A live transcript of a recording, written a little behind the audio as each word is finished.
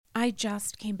I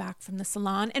just came back from the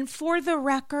salon, and for the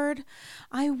record,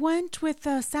 I went with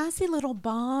a sassy little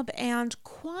bob and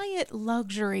quiet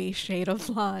luxury shade of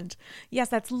blonde. Yes,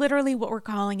 that's literally what we're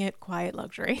calling it, quiet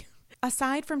luxury.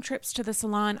 Aside from trips to the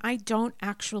salon, I don't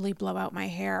actually blow out my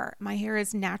hair. My hair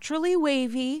is naturally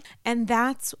wavy, and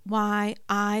that's why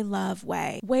I love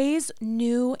OUAI. OUAI's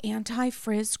new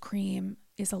anti-frizz cream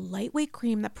is a lightweight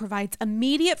cream that provides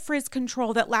immediate frizz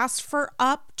control that lasts for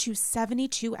up to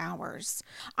 72 hours.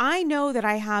 I know that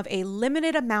I have a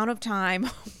limited amount of time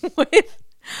with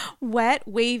wet,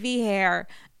 wavy hair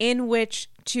in which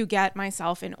to get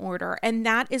myself in order. And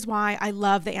that is why I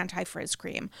love the anti-frizz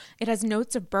cream. It has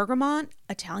notes of bergamot,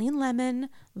 Italian lemon,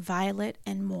 violet,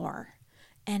 and more.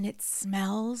 And it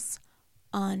smells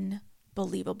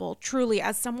unbelievable. Truly,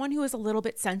 as someone who is a little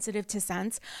bit sensitive to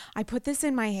scents, I put this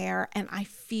in my hair and I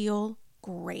feel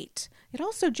great. It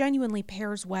also genuinely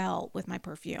pairs well with my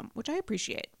perfume, which I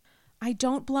appreciate. I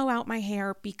don't blow out my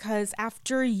hair because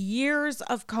after years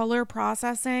of color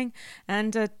processing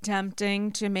and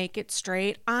attempting to make it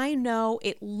straight, I know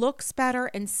it looks better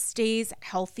and stays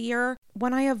healthier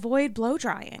when I avoid blow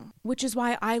drying, which is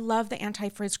why I love the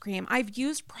anti-frizz cream. I've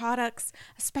used products,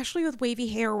 especially with wavy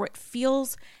hair, where it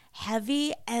feels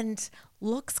heavy and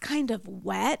looks kind of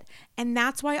wet, and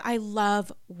that's why I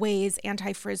love OUAI's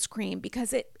anti-frizz cream,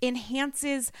 because it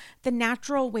enhances the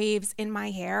natural waves in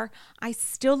my hair. I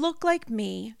still look like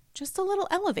me, just a little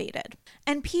elevated.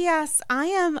 And P.S., I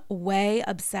am way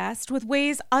obsessed with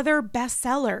OUAI's other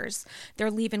bestsellers.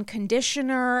 Their leave-in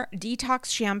conditioner, detox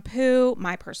shampoo,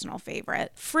 my personal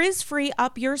favorite. Frizz-free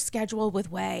up your schedule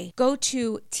with OUAI. Go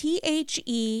to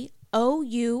TheOuai.com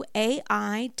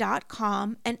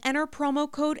and enter promo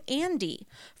code Andy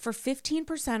for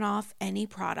 15% off any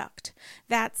product.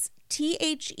 That's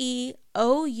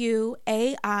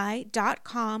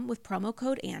TheOuai.com with promo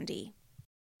code Andy.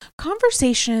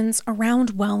 Conversations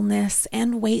around wellness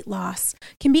and weight loss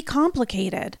can be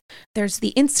complicated. There's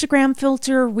the Instagram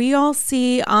filter we all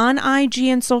see on IG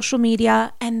and social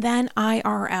media, and then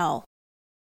IRL.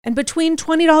 And between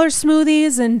 $20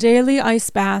 smoothies and daily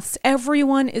ice baths,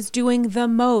 everyone is doing the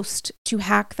most to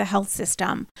hack the health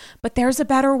system. But there's a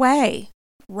better way.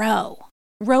 Ro.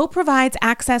 Ro provides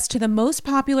access to the most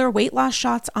popular weight loss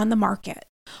shots on the market.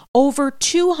 Over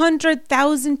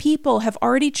 200,000 people have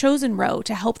already chosen Ro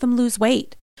to help them lose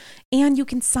weight. And you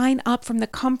can sign up from the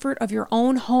comfort of your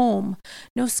own home.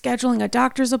 No scheduling a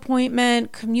doctor's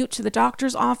appointment, commute to the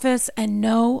doctor's office, and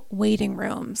no waiting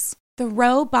rooms. The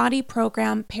Ro Body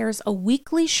Program pairs a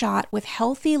weekly shot with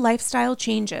healthy lifestyle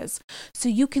changes, so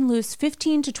you can lose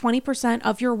 15 to 20%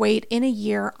 of your weight in a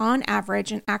year on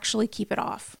average and actually keep it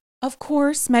off. Of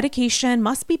course, medication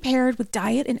must be paired with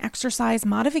diet and exercise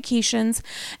modifications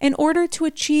in order to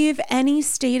achieve any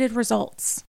stated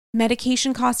results.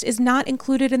 Medication cost is not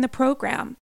included in the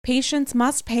program. Patients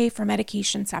must pay for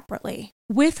medication separately.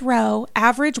 With Ro,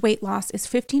 average weight loss is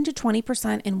 15 to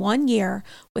 20% in 1 year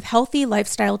with healthy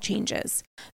lifestyle changes.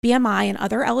 BMI and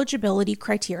other eligibility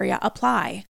criteria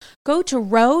apply. Go to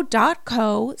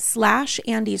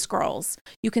ro.co/AndyScrolls.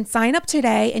 You can sign up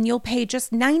today and you'll pay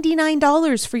just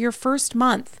 $99 for your first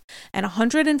month and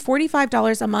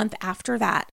 $145 a month after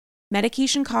that.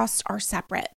 Medication costs are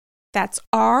separate. That's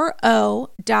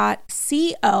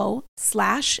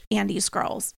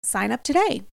ro.co/AndyScrolls. Sign up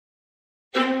today.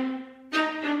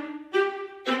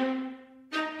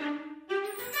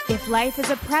 If life is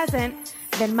a present,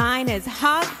 then mine is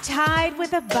hog-tied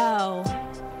with a bow.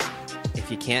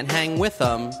 If you can't hang with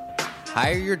them,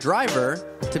 hire your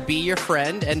driver to be your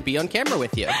friend and be on camera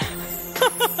with you.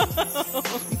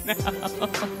 Oh, no.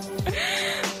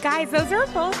 Guys, those are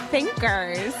both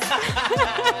thinkers.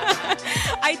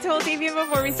 I told Damien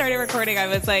before we started recording, I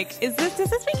was like, does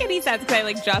this make any sense? Because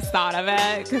I just thought of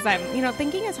it. Because I'm,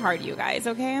 thinking is hard, you guys.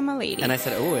 Okay, I'm a lady. And I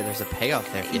said, oh, there's a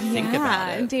payoff there if you think about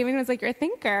it. And Damien was like, you're a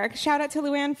thinker. Shout out to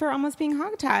Luann for almost being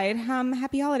hogtied.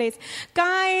 Happy holidays.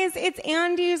 Guys, it's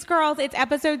Andy's Girls. It's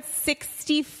episode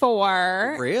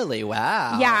 64. Really?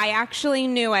 Wow. Yeah, I actually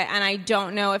knew it. And I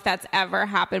don't know if that's ever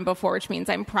happened before, which means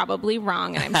I'm probably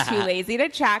wrong and I'm too lazy to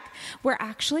check. We're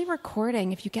actually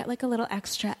recording. If you get like a little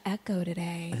extra echo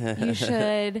today, you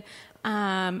should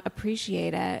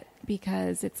appreciate it,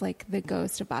 because it's like the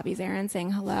ghost of Bobby Zarin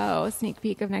saying hello, sneak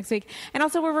peek of next week. And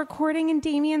also we're recording in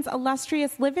Damien's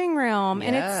illustrious living room,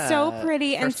 and it's so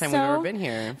pretty. First time we've ever been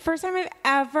here. First time I've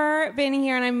ever been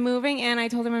here, and I'm moving in. I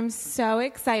told him I'm so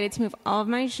excited to move all of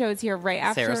my shows here right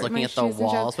after Sarah's looking at the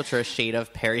walls, which are a shade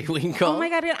of periwinkle. Oh my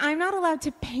God, I'm not allowed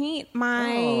to paint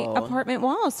my apartment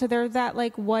walls, so they're that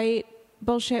like white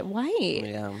bullshit white.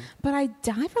 Yeah. But I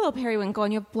die for a little periwinkle,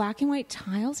 and you have black and white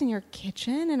tiles in your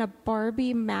kitchen and a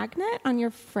Barbie magnet on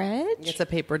your fridge. It's a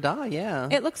paper doll, yeah.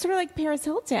 It looks sort of like Paris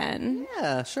Hilton.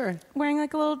 Yeah, sure. Wearing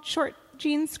like a little short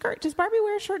jean skirt. Does Barbie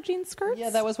wear short jean skirts? Yeah,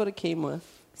 that was what it came with.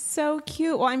 So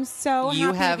cute. Well, I'm so happy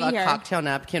You have to be a here. cocktail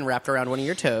napkin wrapped around one of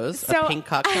your toes. A pink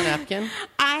cocktail napkin.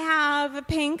 I have a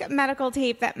pink medical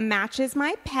tape that matches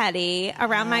my petty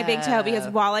around my big toe because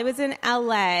while I was in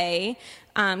LA,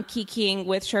 kikiing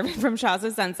with Shervin from Shaws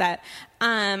of Sunset,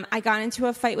 I got into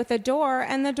a fight with a door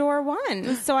and the door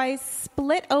won. So I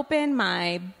split open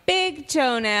my big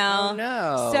toenail. Oh,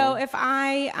 no. So if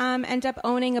I end up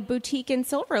owning a boutique in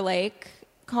Silver Lake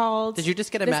called... Did you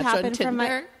just get a This match on Happened from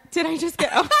Tinder? Did I just get...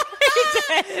 Oh,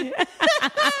 I did.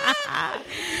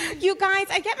 You guys,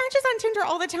 I get matches on Tinder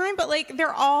all the time, but like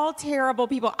they're all terrible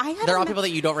people. They're all people that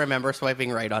you don't remember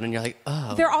swiping right on, and you're like,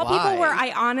 oh, they're all why? people where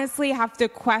I honestly have to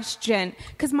question.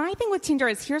 Because my thing with Tinder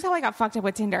is, here's how I got fucked up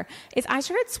with Tinder, is I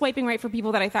started swiping right for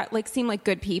people that I thought like seemed like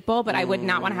good people, but I would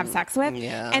not want to have sex with.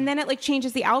 Yeah. And then it like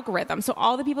changes the algorithm. So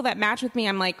all the people that match with me,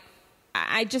 I'm like,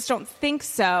 I just don't think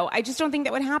so. I just don't think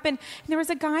that would happen. And there was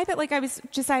a guy that like I was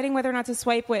deciding whether or not to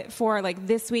swipe with for like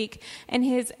this week, and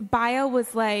his bio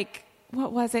was like,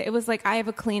 what was it? It was like, I have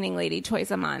a cleaning lady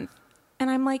twice a month. And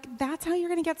I'm like, that's how you're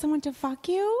going to get someone to fuck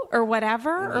you or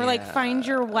whatever, or like find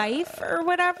your wife or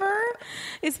whatever,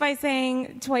 is by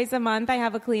saying twice a month I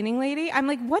have a cleaning lady. I'm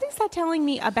like, what is that telling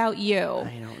me about you?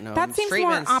 I don't know. That seems Straight more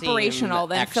men seem operational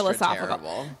than extra philosophical.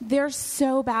 terrible. They're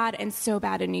so bad and so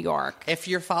bad in New York. If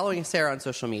you're following Sarah on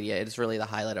social media, it's really the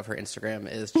highlight of her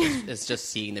Instagram is just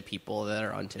seeing the people that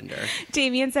are on Tinder.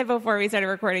 Damien said before we started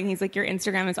recording, he's like, your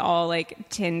Instagram is all like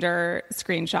Tinder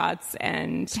screenshots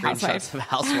and Screenshots of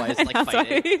housewives like fighting.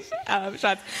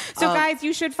 Shots. So guys,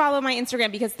 you should follow my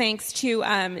Instagram because thanks to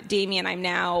Damien, I'm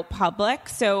now public.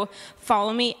 So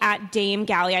follow me at Dame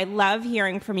Galley. I love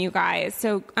hearing from you guys.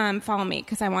 So follow me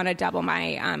because I want to double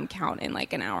my count in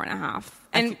like an hour and a half.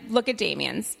 And look at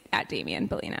Damien's at Damien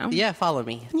Bellino. Yeah, follow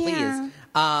me, Yeah.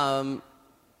 please.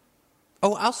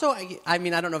 Also, I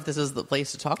mean, I don't know if this is the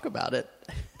place to talk about it.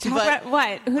 Talk about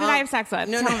what? Who did I have sex with?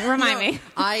 Remind me.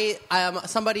 I am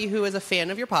somebody who is a fan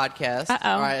of your podcast.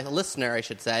 Uh-oh. Or a listener, I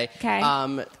should say. Okay.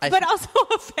 But also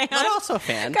a fan. But also a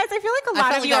fan. Guys, I feel like a I lot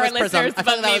felt of like you that are was listeners, I felt but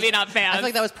like that maybe was- not fans. I feel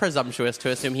like that was presumptuous to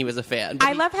assume he was a fan. But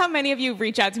I love how many of you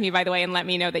reach out to me, by the way, and let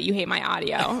me know that you hate my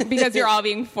audio because you're all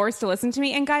being forced to listen to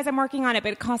me. And guys, I'm working on it,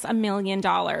 but it costs $1 million.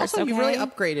 also, okay? you've really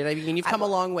upgraded. I mean, you've come a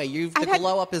long way. The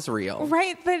glow up is real.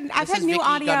 Right, but I've This had is new Vicky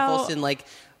audio. Gunvalson, like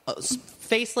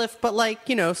facelift, but like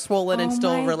swollen and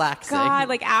still my relaxing. God,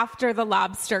 like after the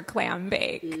lobster clam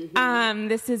bake. Mm-hmm.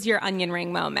 This is your onion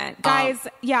ring moment, guys.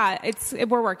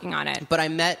 We're working on it. But I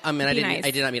met. I mean, Nice.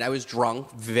 I did not mean. I was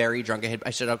drunk, very drunk. I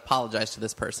should apologize to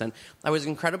this person. I was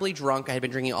incredibly drunk. I had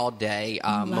been drinking all day,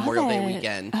 Memorial Day it.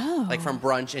 weekend, Oh. like from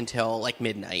brunch until like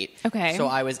midnight. Okay, So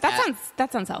I was.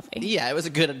 That sounds healthy. Yeah, it was a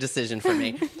good decision for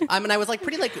me. And I was like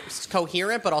pretty like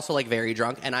coherent, but also like very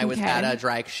drunk. And I was Okay. at a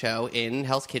drag show in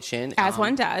Hell's Kitchen, As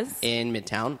one does. in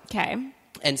Midtown. Okay.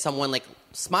 And someone like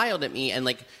smiled at me and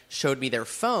like showed me their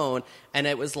phone, and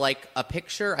it was like a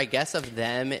picture, I guess, of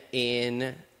them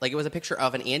in like it was a picture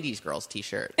of an Andy's Girls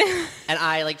t-shirt. And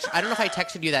I don't know if I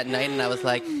texted you that night, and I was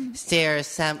like, Sarah,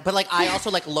 Sam, but like I also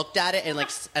like looked at it and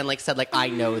like said like I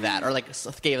know that, or like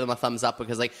gave them a thumbs up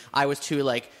because like I was too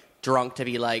like drunk to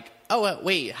be like, oh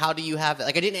wait, how do you have that?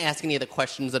 Like I didn't ask any of the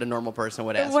questions that a normal person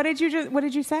would ask. What did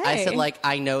you say? I said like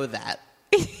I know that.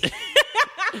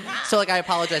 So like I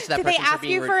apologize to that Did they person for ask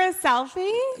being you for a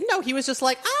selfie? No, he was just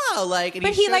like, oh, like. And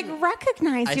But he like showed-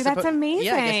 recognized I you. That's suppo- amazing.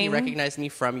 Yeah, I guess he recognized me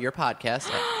from your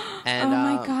podcast. And, Oh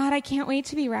my God, I can't wait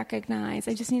to be recognized.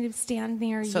 I just need to stand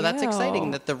near you. So that's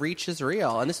exciting that the reach is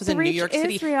real, and this was The in New reach York is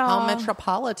City. real. How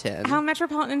metropolitan! How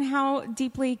metropolitan and how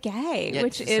deeply gay, Yeah,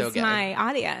 which it's so is gay. my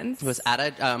audience. It was at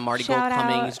a Marty Gold Shout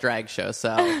out. Cummings drag show.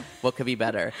 So what could be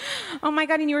better? Oh my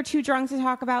God, and you were too drunk to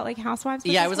talk about like housewives?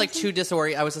 with Yeah, I this was like person? too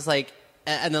disoriented. I was just like.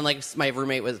 And then, like, my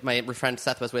friend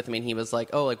Seth was with me, and he was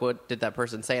like, oh, like, what did that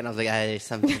person say? And I was like,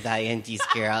 something about Andy's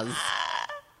Girls.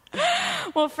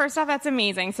 Well, first off, that's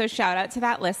amazing. So shout out to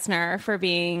that listener for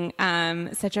being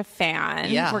such a fan.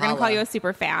 Yeah, We're going to call holla. you a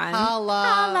super fan. Holla.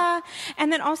 Holla.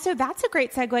 And then also, that's a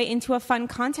great segue into a fun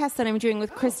contest that I'm doing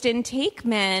with Kristen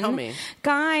Takeman. Tell me.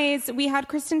 Guys, we had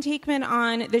Kristen Takeman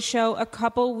on the show a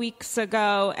couple weeks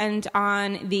ago and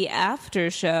on the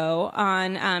after show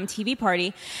on TV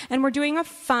Party. And we're doing a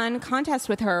fun contest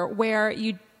with her where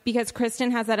you because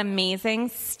Kristen has that amazing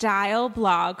style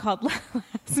blog called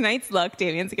Last Night's Look.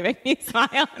 Damien's giving me a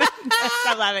smile.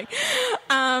 I'm laughing.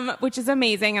 Which is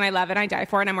amazing, and I love it. I die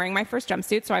for it. I'm wearing my first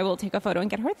jumpsuit, so I will take a photo and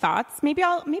get her thoughts. Maybe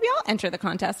I'll enter the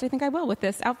contest. I think I will with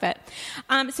this outfit.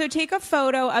 So take a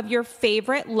photo of your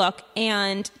favorite look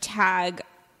and tag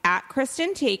at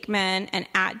Kristen Takeman and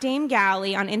at Dame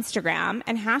Galley on Instagram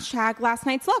and hashtag Last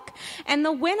Night's Look. And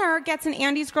the winner gets an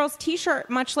Andy's Girls t-shirt,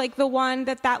 much like the one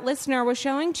that listener was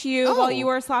showing to you while you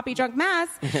were a sloppy drunk mess.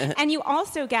 And you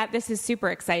also get, this is super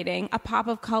exciting, a Pop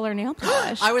of Color nail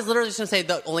polish. I was literally just going to say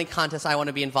the only contest I want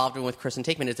to be involved in with Kristen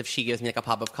Takeman is if she gives me like a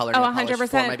Pop of Color nail polish.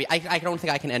 100%. I don't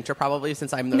think I can enter probably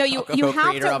since I'm the you co-creator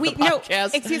have to, of the podcast. No,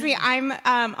 excuse me. I'm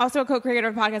also a co-creator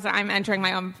of the podcast, and I'm entering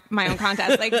my own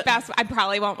contest. Like, I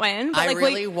probably won't win. But I like,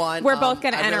 really want. We're both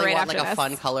going to I enter really right want, after like this. a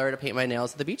fun color to paint my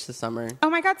nails at the beach this summer. Oh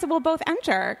my God! So we'll both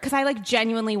enter because I like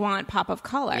genuinely want Pop of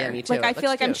Color. Yeah, me too. Like I feel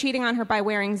like I'm cute. cheating on her by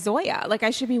wearing Zoya. Like I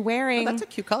should be wearing. Oh, that's a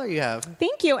cute color you have.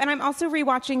 Thank you. And I'm also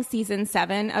rewatching season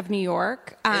 7 of New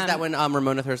York. Is that when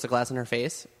Ramona throws the glass in her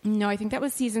face? No, I think that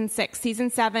was season 6. Season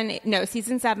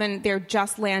 7. They're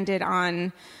just landed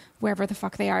on wherever the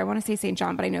fuck they are. I want to say St.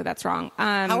 John, but I know that's wrong.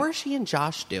 How are she and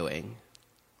Josh doing?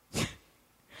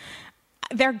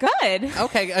 They're good.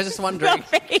 Okay, I was just wondering.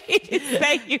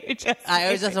 I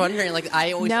was just wondering. Like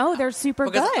I always no, they're super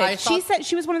because good. She said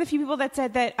she was one of the few people that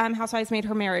said that Housewives made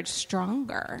her marriage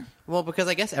stronger. Well, because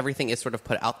I guess everything is sort of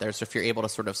put out there, so if you're able to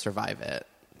sort of survive it,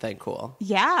 then cool.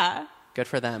 Yeah. Good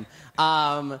for them.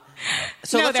 So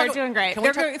they're doing great.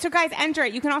 So guys, enter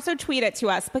it. You can also tweet it to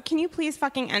us, but can you please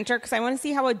fucking enter? Because I want to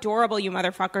see how adorable you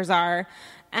motherfuckers are.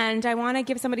 And I want to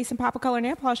give somebody some Pop of Color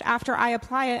nail polish after I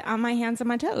apply it on my hands and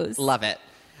my toes. Love it.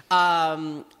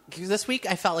 This week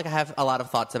I felt like I have a lot of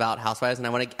thoughts about Housewives,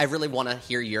 and I really want to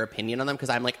hear your opinion on them because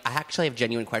I'm like, I actually have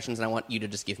genuine questions, and I want you to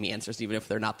just give me answers, even if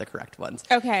they're not the correct ones.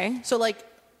 Okay. So, like,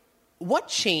 what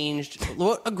changed?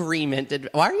 What agreement did?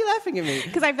 Why are you laughing at me?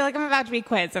 Because I feel like I'm about to be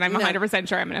quizzed, and I'm 100%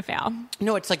 sure I'm going to fail.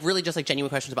 No, it's like really just like genuine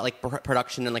questions about like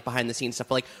production and like behind the scenes stuff.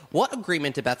 But like, what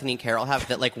agreement did Bethany and Carol have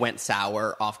that like went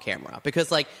sour off camera? Because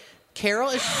like, Carol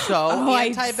is so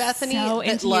anti-Bethany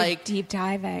that like deep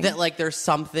diving that like there's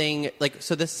something like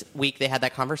so this week they had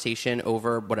that conversation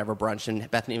over whatever brunch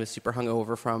and Bethany was super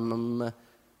hungover from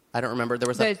I don't remember there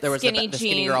was the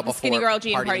skinny girl before skinny girl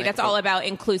jean party that's before. all about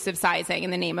inclusive sizing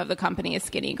and the name of the company is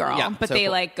Skinny Girl but so they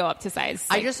cool. Like go up to size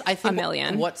like, I think a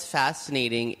million. What's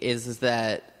fascinating is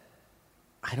that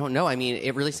I don't know. I mean,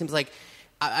 it really seems like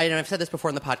I've said this before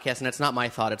in the podcast, and it's not my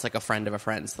thought. It's like a friend of a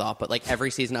friend's thought. But like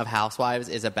every season of Housewives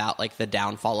is about like the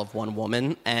downfall of one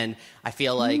woman, and I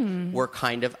feel like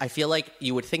I feel like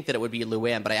you would think that it would be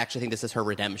Luann, but I actually think this is her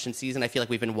redemption season. I feel like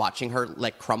we've been watching her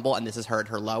like crumble, and this is her at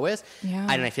her lowest. Yeah.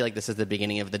 And I feel like this is the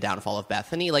beginning of the downfall of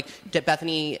Bethany. Like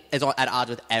Bethany is at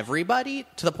odds with everybody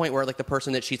to the point where like the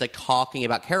person that she's like talking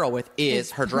about Carol with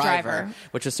is her driver,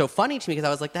 which was so funny to me because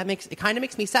I was like, it kind of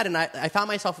makes me sad, and I found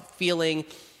myself feeling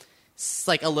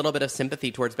like a little bit of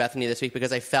sympathy towards Bethany this week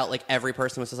because I felt like every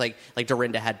person was just like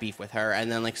Dorinda had beef with her,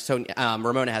 and then like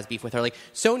Ramona has beef with her. Like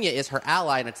Sonia is her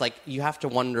ally, and it's like you have to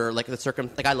wonder like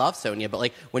like I love Sonia, but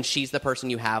like when she's the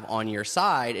person you have on your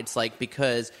side, it's like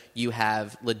because you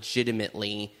have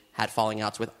legitimately had falling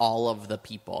outs with all of the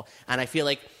people, and I feel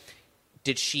like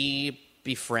did she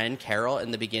befriend Carol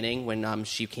in the beginning when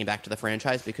she came back to the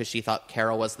franchise because she thought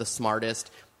Carol was the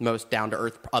smartest, most down to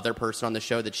earth other person on the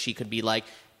show that she could be like,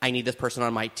 I need this person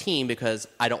on my team because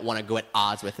I don't want to go at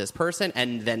odds with this person.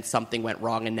 And then something went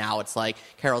wrong, and now it's like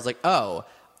Carol's like, oh,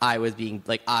 I was being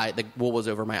like the wool was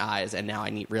over my eyes, and now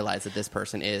I realize that this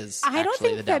person is. I don't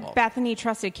think the devil. that Bethany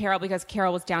trusted Carol because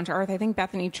Carol was down to earth. I think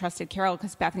Bethany trusted Carol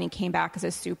because Bethany came back as a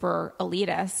super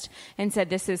elitist and said,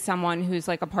 "This is someone who's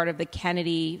like a part of the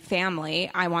Kennedy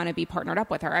family. I want to be partnered up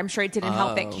with her." I'm sure it didn't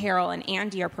help that Carol and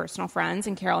Andy are personal friends,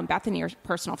 and Carol and Bethany are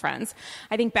personal friends.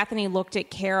 I think Bethany looked at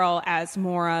Carol as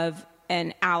more of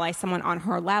an ally, someone on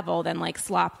her level, than like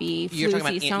sloppy,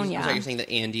 floozy Sonia. So you're saying that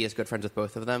Andy is good friends with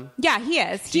both of them? Yeah, he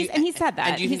is. And he said that.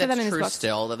 And do you think that's true books.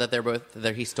 still, that they're both,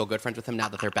 that he's still good friends with him now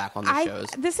that they're back on the shows?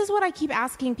 This is what I keep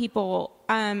asking people,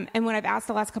 and what I've asked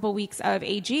the last couple of weeks of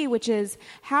AG, which is,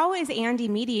 how is Andy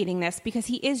mediating this? Because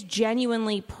he is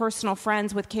genuinely personal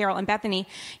friends with Carol and Bethany.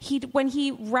 When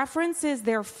he references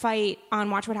their fight on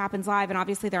Watch What Happens Live, and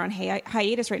obviously they're on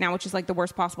hiatus right now, which is like the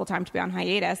worst possible time to be on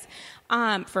hiatus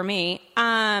for me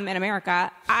in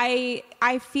America.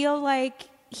 I feel like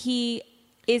he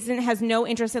has no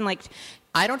interest in like.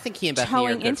 I don't think he and Bethany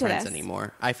are good friends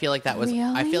anymore. I feel like that was. Really?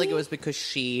 I feel like it was because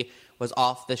she was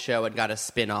off the show and got a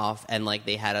spin-off, and like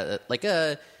they had a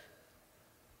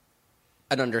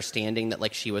an understanding that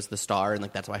like she was the star and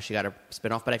like that's why she got a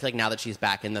spinoff. But I feel like now that she's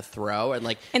back in the throw and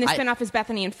like and the spinoff is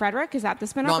Bethany and Frederick. Is that the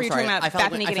spinoff? No, or I'm you sorry. talking about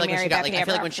Bethany getting married? I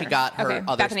feel like when she got her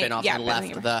other spinoff and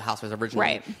left the Housewives originally,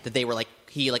 right. that they were like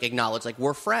he like acknowledged like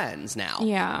we're friends now.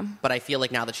 Yeah. But I feel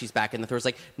like now that she's back in the throw, it's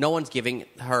like no one's giving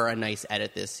her a nice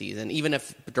edit this season. Even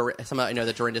if I know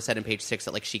that Dorinda said in page 6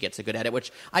 that like she gets a good edit,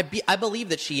 which I believe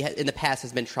that she in the past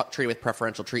has been treated with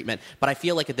preferential treatment. But I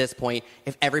feel like at this point,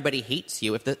 if everybody hates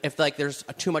you, if like there's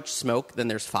too much smoke, then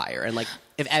there's fire. And like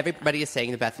if everybody is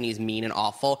saying that Bethany is mean and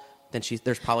awful, then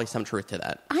there's probably some truth to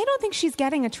that. I don't think she's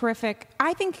getting a terrific.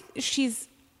 I think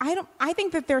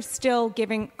that they're still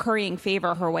currying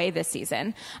favor her way this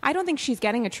season. I don't think she's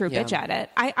getting a true bitch edit.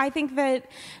 I think that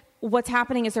what's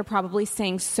happening is they're probably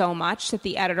saying so much that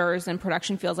the editors and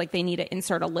production feels like they need to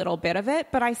insert a little bit of it.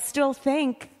 But I still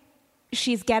think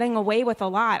she's getting away with a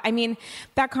lot. I mean,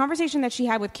 that conversation that she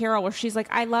had with Carol where she's like,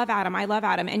 I love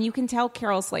Adam. And you can tell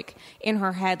Carol's like in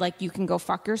her head, like, you can go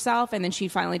fuck yourself. And then she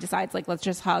finally decides like, let's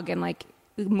just hug and like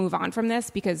move on from this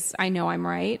because I know I'm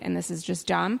right and this is just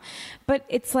dumb. But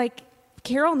it's like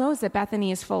Carol knows that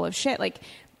Bethany is full of shit. Like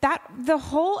that,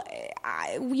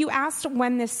 you asked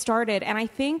when this started, and I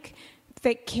think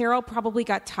that Carol probably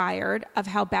got tired of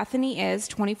how Bethany is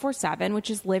 24/7, which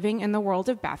is living in the world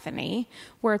of Bethany,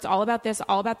 where it's all about this,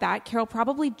 all about that. Carol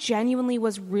probably genuinely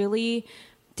was really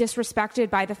disrespected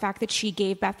by the fact that she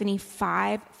gave Bethany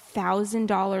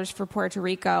 $5,000 for Puerto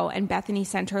Rico, and Bethany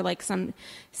sent her like some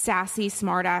sassy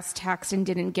smartass text and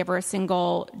didn't give her a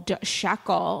single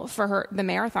shekel for the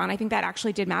marathon. I think that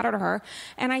actually did matter to her.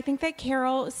 And I think that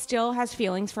Carol still has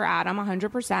feelings for Adam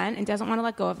 100% and doesn't want to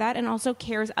let go of that, and also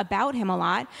cares about him a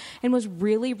lot, and was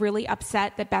really, really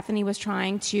upset that Bethany was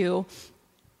trying to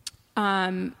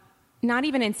not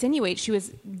even insinuate. She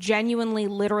was genuinely,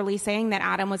 literally saying that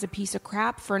Adam was a piece of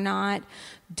crap for not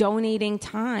donating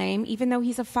time, even though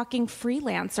he's a fucking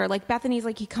freelancer. Like Bethany's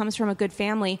like, he comes from a good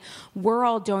family. We're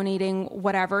all donating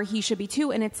whatever. He should be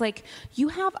too. And it's like, you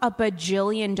have $1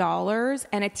 bajillion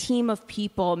and a team of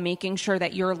people making sure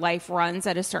that your life runs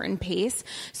at a certain pace.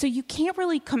 So you can't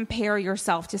really compare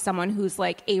yourself to someone who's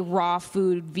like a raw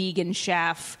food vegan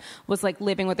chef, was like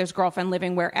living with his girlfriend,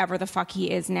 living wherever the fuck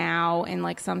he is now in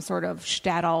like some sort of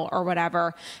shtetl or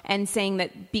whatever, and saying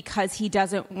that because he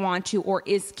doesn't want to or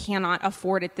cannot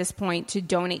afford at this point to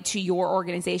donate to your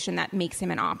organization, that makes him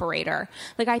an operator.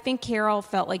 Like, I think Carol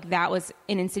felt like that was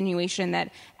an insinuation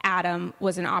that Adam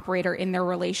was an operator in their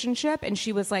relationship, and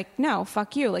she was like, no,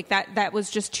 fuck you. Like that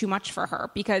was just too much for her,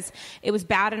 because it was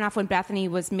bad enough when Bethany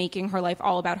was making her life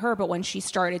all about her, but when she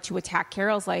started to attack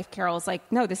Carol's life, Carol's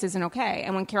like, no, this isn't okay.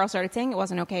 And when Carol started saying it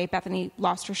wasn't okay, Bethany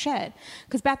lost her shit,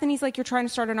 because Bethany's like, you're trying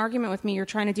to start an argument with me, you're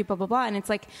trying to do blah blah blah, and it's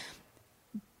like,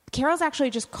 Carol's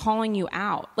actually just calling you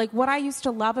out. Like, what I used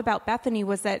to love about Bethany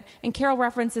was that, and Carol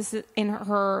references it in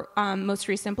her most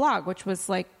recent blog, which was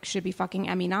like, should be fucking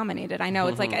Emmy nominated. I know,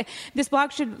 it's like,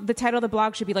 the title of the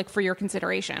blog should be like, for your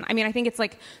consideration. I mean, I think it's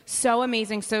like so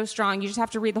amazing, so strong. You just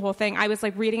have to read the whole thing. I was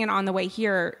like reading it on the way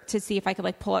here to see if I could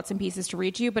like pull out some pieces to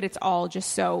read to you, but it's all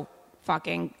just so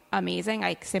fucking amazing.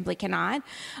 I simply cannot.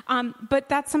 But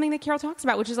that's something that Carol talks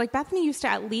about, which is like, Bethany used to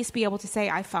at least be able to say,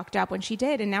 I fucked up, when she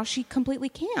did, and now she completely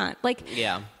can't. Like,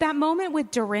 that moment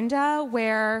with Dorinda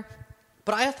where...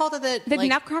 But I thought that the like,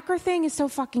 Nutcracker thing is so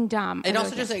fucking dumb. And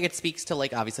also just like, it speaks to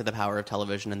like, obviously the power of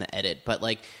television and the edit, but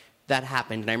like, that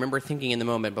happened, and I remember thinking in the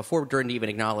moment, before Dorinda even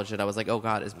acknowledged it, I was like, oh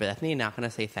god, is Bethany not going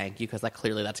to say thank you? Because like,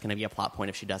 clearly that's going to be a plot point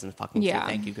if she doesn't fucking say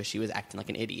thank you, because she was acting like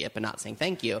an idiot but not saying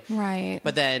thank you. Right.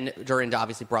 But then Dorinda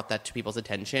obviously brought that to people's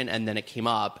attention, and then it came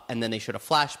up, and then they showed a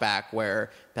flashback where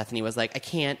Bethany was like, I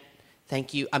can't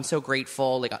thank you, I'm so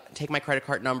grateful, like, take my credit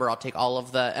card number, I'll take all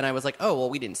of the... And I was like, oh, well,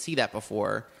 we didn't see that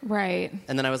before. Right.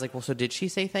 And then I was like, well, so did she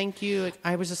say thank you? Like,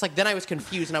 I was just like... Then I was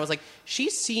confused, and I was like, she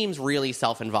seems really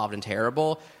self-involved and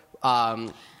terrible.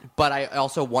 But I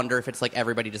also wonder if it's like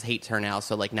everybody just hates her now,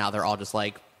 so like now they're all just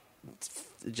like,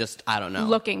 I don't know,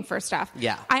 looking for stuff.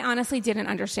 Yeah. I honestly didn't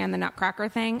understand the Nutcracker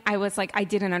thing. I was like, I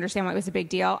didn't understand why it was a big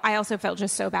deal. I also felt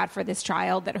just so bad for this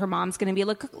child that her mom's going to be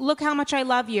like, look how much I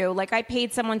love you. Like, I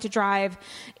paid someone to drive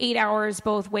 8 hours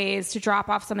both ways to drop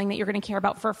off something that you're going to care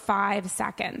about for 5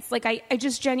 seconds. Like, I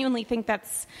just genuinely think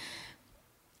that's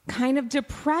kind of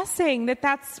depressing,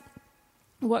 that's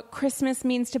what Christmas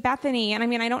means to Bethany. And I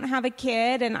mean, I don't have a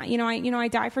kid, and I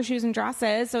die for shoes and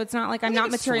dresses, so it's not like I'm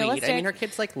not materialistic. Sweet. I mean, her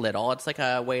kid's like little. It's like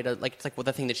a way to like, it's like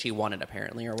the thing that she wanted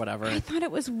apparently, or whatever. I thought it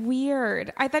was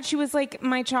weird. I thought she was like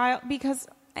my child, because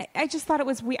I just thought it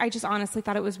was weird. I just honestly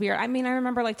thought it was weird. I mean, I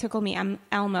remember like Tickle Me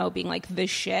Elmo being like the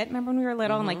shit. Remember when we were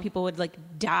little and like people would like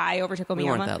die over Tickle Me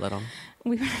Elmo? We weren't that little.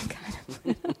 We were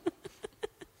kind of.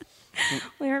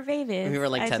 We were babies. We were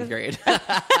like 10th grade.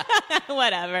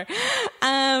 Whatever.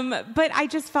 But I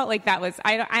just felt like that was,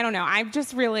 I don't know. I'm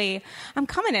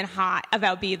coming in hot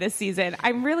about B this season.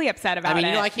 I'm really upset about it.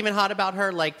 I came in hot about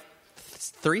her like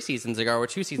 3 seasons ago or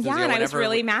 2 seasons ago. Yeah, and I was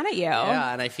really mad at you.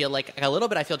 Yeah, and I feel like a little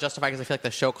bit I feel justified because I feel like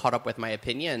the show caught up with my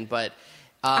opinion, but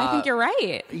I think you're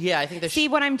right. Yeah, I think See,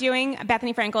 what I'm doing,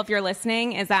 Bethany Frankel, if you're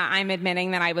listening, is that I'm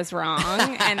admitting that I was wrong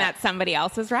and that somebody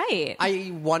else was right.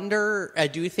 I wonder, I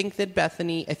do think that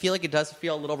Bethany, I feel like it does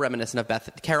feel a little reminiscent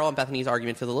of Carol and Bethany's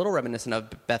argument feels a little reminiscent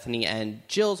of Bethany and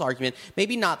Jill's argument.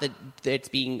 Maybe not that it's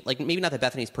being, like, maybe not that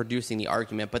Bethany's producing the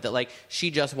argument, but that, like,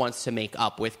 she just wants to make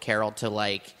up with Carol to,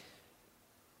 like,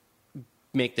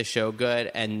 make the show good,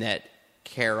 and that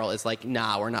Carol is like,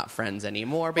 nah, we're not friends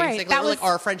anymore. Basically, right, like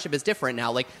our friendship is different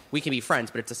now. Like, we can be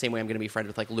friends, but it's the same way I'm going to be friends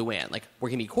with like Luann. Like, we're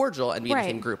going to be cordial and be in the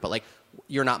same group, but like,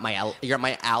 you're not my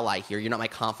ally here. You're not my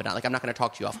confidant. Like, I'm not going to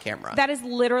talk to you off camera. That is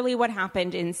literally what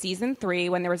happened in season 3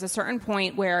 when there was a certain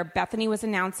point where Bethany was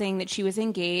announcing that she was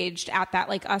engaged at that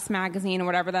like Us magazine or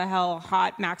whatever the hell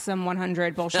hot Maxim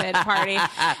 100 bullshit party,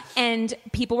 and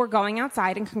people were going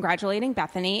outside and congratulating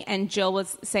Bethany, and Jill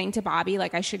was saying to Bobby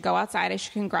like, I should go outside. I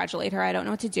should congratulate her. I don't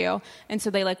know what to do. And so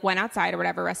they like went outside or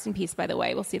whatever. Rest in peace, by the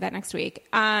way. We'll see that next week.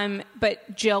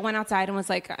 But Jill went outside and was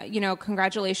like,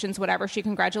 congratulations, whatever. She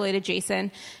congratulated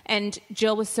Jason. And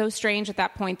Jill was so strange at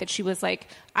that point that she was like,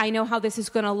 I know how this is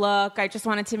going to look. I just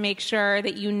wanted to make sure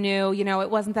that you knew, it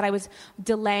wasn't that I was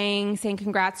delaying saying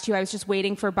congrats to you. I was just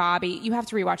waiting for Bobby. You have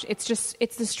to rewatch.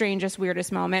 It's the strangest,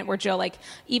 weirdest moment where Jill, like,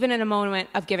 even in a moment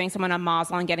of giving someone a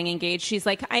mazel and getting engaged, she's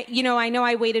like, I know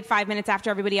I waited 5 minutes after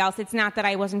everybody else. It's not that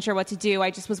I wasn't sure what to do. I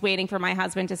just was waiting for my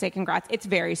husband to say congrats. It's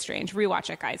very strange. Rewatch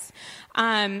it, guys.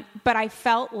 But I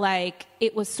felt like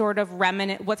it was sort of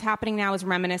what's happening now is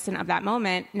reminiscent of that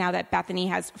moment. Now that Bethany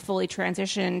has fully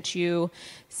transitioned to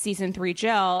season 3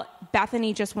 Jill,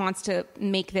 Bethany just wants to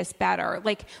make this better.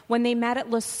 Like when they met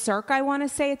at Le Cirque, I want to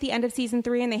say at the end of season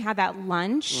 3, and they had that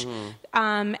lunch,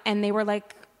 and they were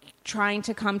like trying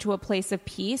to come to a place of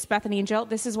peace, Bethany and Jill,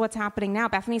 this is what's happening now.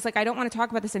 Bethany's like, I don't want to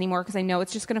talk about this anymore because I know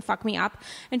it's just going to fuck me up.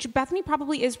 And Bethany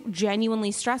probably is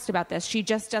genuinely stressed about this. She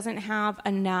just doesn't have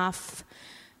enough,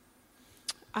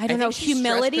 I don't know,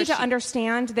 humility to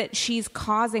understand that she's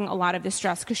causing a lot of this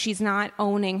stress because she's not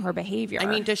owning her behavior. I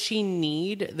mean, does she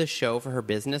need the show for her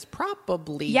business?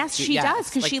 Probably. Yes, she does,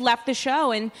 because she left the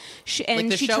show and she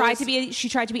tried to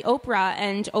be Oprah,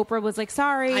 and Oprah was like,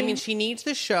 sorry. I mean, she needs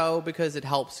the show because it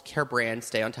helps her brand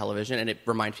stay on television and it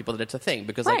reminds people that it's a thing.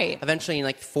 Because like eventually, in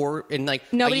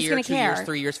nobody's a year, 2 care. years,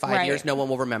 3 years, 5 years, no one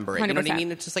will remember it. 100%. You know what I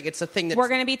mean? It's just like it's a thing that we're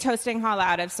going to be toasting Hall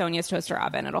out of Sonia's toaster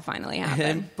oven. It'll finally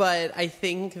happen. But I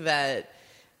think that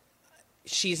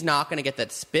she's not going to get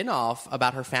that spin-off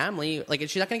about her family. Like,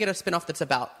 she's not going to get a spin-off that's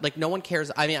about, like, no one cares.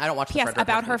 I mean, I don't watch Yes,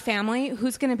 about her family.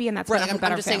 Who's going to be in that spin-off about her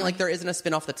family? I'm just saying, like, there isn't a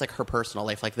spin-off that's, like, her personal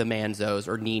life, like the Manzos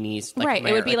or Nini's. Like, right,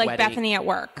 it would be like Bethany at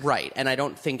work. Right, and I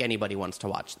don't think anybody wants to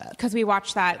watch that. Because we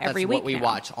watch that every week. That's what we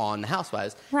watch on The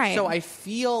Housewives. Right. So I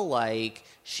feel like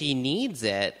she needs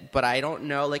it, but I don't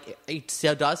know. Like, it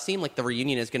does seem like the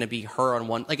reunion is going to be her on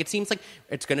one. Like, it seems like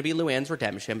it's going to be Luann's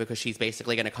redemption because she's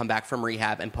basically going to come back from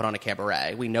rehab and put on a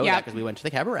cabaret. We know that because we went to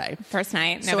the cabaret first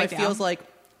night. So it feels like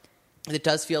it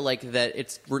does feel like that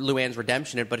it's Luann's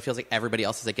redemption, but it feels like everybody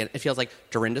else is against. It feels like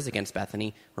Dorinda's against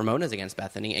Bethany, Ramona's against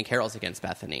Bethany, and Carol's against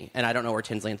Bethany. And I don't know where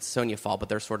Tinsley and Sonia fall, but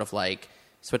they're sort of like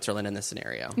Switzerland in this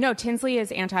scenario. No, Tinsley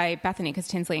is anti-Bethany because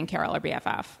Tinsley and Carol are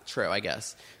BFF. True, I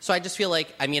guess. So I just feel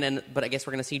like, but I guess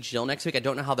we're going to see Jill next week. I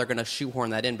don't know how they're going to shoehorn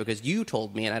that in because you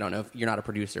told me, and I don't know if you're not a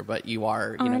producer, but you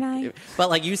are. But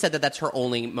like you said that that's her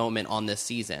only moment on this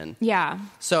season. Yeah.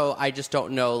 So I just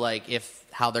don't know like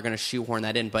how they're going to shoehorn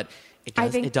that in, but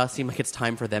it does seem like it's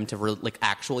time for them to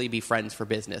actually be friends for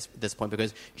business at this point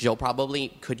because Jill probably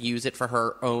could use it for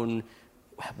her own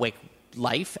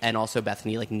life, and also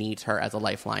Bethany needs her as a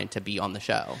lifeline to be on the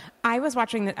show. I was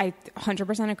watching I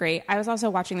 100% agree. I was also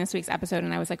watching this week's episode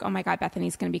and I was like, oh my God,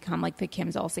 Bethany's going to become like the Kim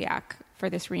Zolciak for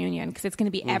this reunion because it's going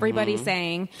to be everybody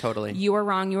saying totally you were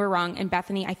wrong, and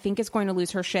Bethany I think is going to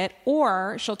lose her shit,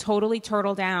 or she'll totally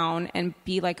turtle down and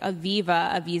be like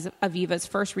Aviva's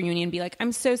first reunion, be like,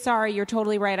 I'm so sorry, you're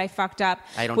totally right, I fucked up.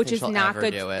 I don't think she'll ever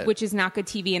do it. Which is not good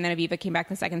TV. And then Aviva came back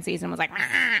the second season and was like,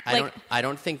 I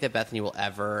don't think that Bethany will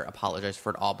ever apologize for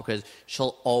it all because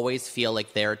she'll always feel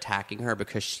like they're attacking her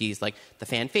because she's like the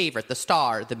fan favorite, the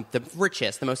star, the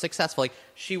richest, the most successful. Like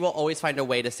she will always find a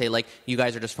way to say like, you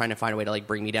guys are just trying to find a way to like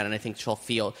bring me down. And I think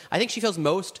she feels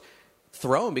most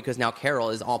thrown because now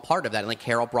Carol is all part of that. And like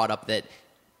Carol brought up that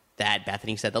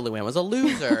Bethany said that Luann was a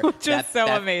loser. Which is so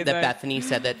amazing. That Bethany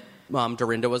said that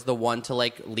Dorinda was the one to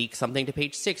like leak something to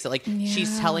Page Six. That like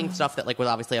she's telling stuff that like was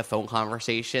obviously a phone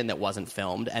conversation that wasn't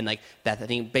filmed, and like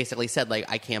Bethany basically said like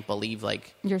I can't believe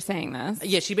like you're saying this.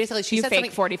 Yeah, she you said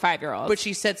fake something 45-year-old. but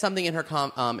she said something in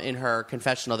her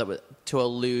confessional that was to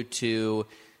allude to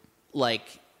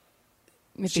like.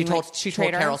 She told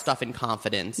Carol stuff in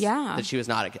confidence that she was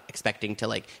not expecting to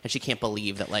like, and she can't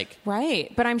believe that like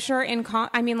right. But I'm sure in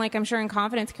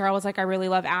confidence, Carol was like, I really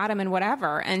love Adam and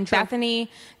whatever, and True. Bethany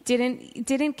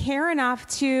didn't care enough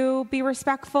to be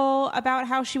respectful about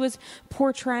how she was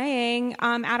portraying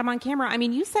Adam on camera. I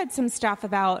mean, you said some stuff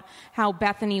about how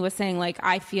Bethany was saying like,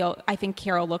 I think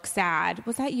Carol looks sad.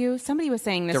 Was that you? Somebody was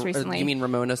saying this recently. You mean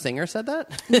Ramona Singer said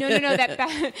that? No.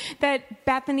 That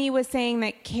Bethany was saying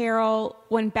that Carol.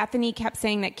 When Bethany kept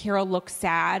saying that Carol looked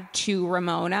sad to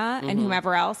Ramona and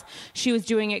whomever else, she was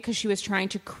doing it because she was trying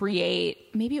to create,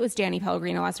 maybe it was Danny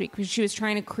Pellegrino last week, because she was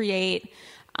trying to create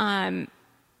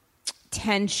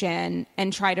tension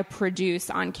and try to produce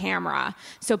on camera.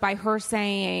 So by her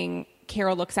saying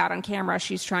Carol looks out on camera,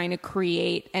 she's trying to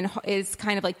create and is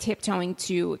kind of like tiptoeing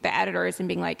to the editors and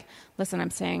being like, listen,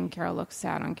 I'm saying Carol looks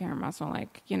sad on camera, so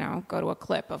like, go to a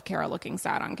clip of Carol looking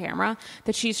sad on camera.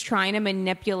 That she's trying to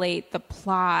manipulate the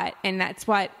plot, and that's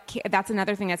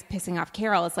another thing that's pissing off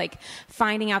Carol is like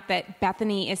finding out that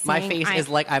Bethany is saying, my face is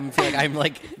like I'm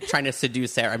like trying to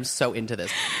seduce Sarah. I'm so into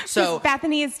this. So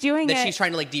Bethany is doing that it. She's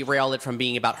trying to like derail it from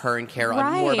being about her and Carol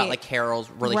and more about like Carol's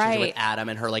relationship with Adam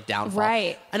and her like downfall.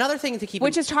 Right. Another thing to keep,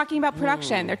 which is talking about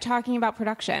production. They're talking about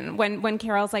production. When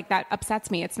Carol's like, that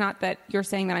upsets me. It's not that you're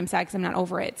saying that I'm sad because I'm not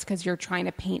over it. It's because you're trying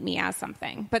to paint me as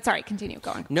something. But sorry, continue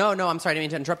going. No, I'm sorry. I didn't mean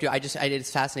to interrupt you.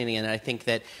 It's fascinating, and I think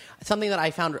that something that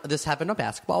I found this happened on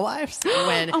Basketball Wives.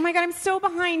 When oh my God, I'm so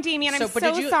behind, Damien. I'm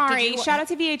so sorry. Shout out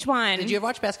to VH1. Did you ever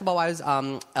watch Basketball Wives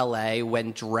LA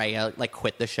when Drea like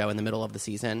quit the show in the middle of the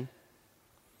season?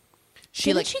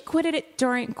 She quitted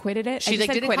it? She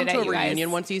like didn't come to a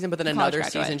reunion one season, but then another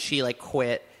season she like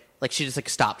quit. Like she just like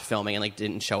stopped filming and like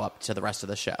didn't show up to the rest of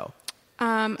the show.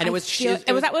 And it was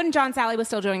that when John Sally was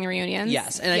still doing the reunions?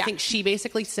 Yes, and I think she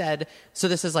basically said, so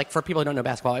this is like for people who don't know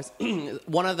Basketball Wives,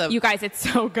 you guys, it's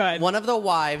so good. One of the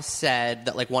wives said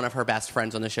that like one of her best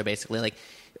friends on the show basically like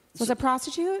was a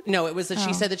prostitute? No, it was that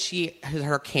she said that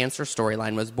her cancer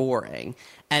storyline was boring.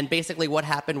 And basically what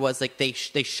happened was like they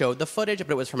showed the footage, but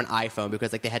it was from an iPhone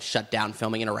because like they had shut down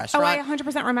filming in a restaurant. Oh, I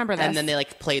 100% remember this. And then they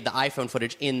like played the iPhone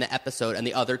footage in the episode, and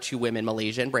the other two women,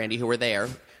 Malaysia and Brandy, who were there,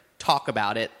 talk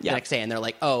about it the next day, and they're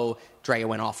like, oh, Drea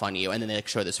went off on you, and then they like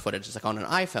show this footage just like on an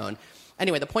iPhone.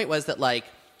 Anyway, the point was that like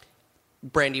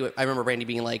Brandy, I remember Brandy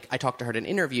being like, I talked to her at an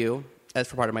interview as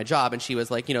for part of my job, and she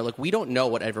was like, look, we don't know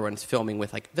what everyone's filming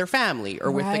with like their family or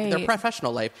with like their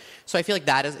professional life. So I feel like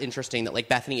that is interesting that like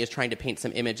Bethany is trying to paint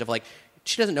some image of like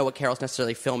she doesn't know what Carol's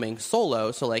necessarily filming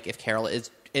solo. So like if Carol is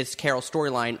Carol's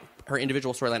storyline, her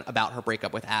individual storyline about her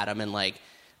breakup with Adam, and like,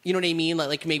 you know what I mean?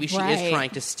 Like maybe she is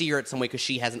trying to steer it some way because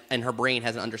she hasn't, and her brain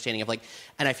has an understanding of like,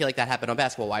 and I feel like that happened on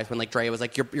Basketball Wives when like Drea was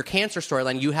like, your cancer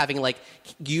storyline, you having like,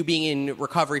 you being in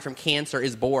recovery from cancer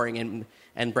is boring,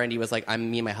 and Brandy was like,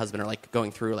 me and my husband are like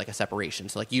going through like a separation,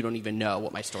 so like you don't even know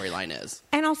what my storyline is.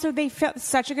 And also they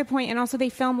such a good point. And also they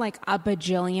filmed like a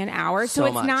bajillion hours, so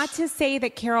it's much. Not to say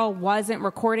that Carol wasn't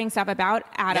recording stuff about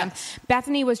Adam. Yes.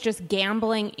 Bethany was just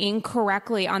gambling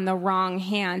incorrectly on the wrong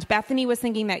hand. Bethany was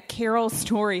thinking that Carol's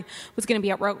story was going to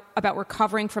be about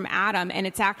recovering from Adam, and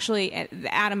it's actually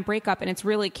the Adam breakup, and it's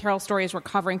really Carol's story is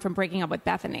recovering from breaking up with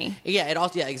Bethany. Yeah,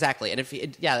 exactly. And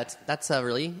that's a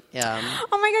really oh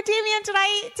my God, Damien,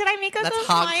 did I make us that's so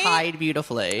hog-tied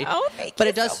beautifully. Oh, thank you. But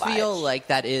it does so feel much. like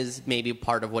that is maybe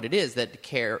part of what it is, that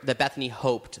Bethany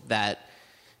hoped that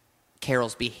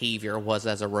Carol's behavior was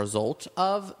as a result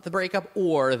of the breakup,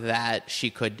 or that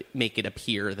she could make it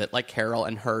appear that like Carol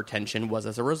and her tension was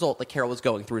as a result, like Carol was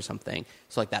going through something,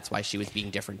 so like that's why she was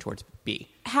being different towards B.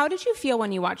 How did you feel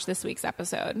when you watched this week's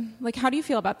episode? Like, how do you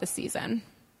feel about this season?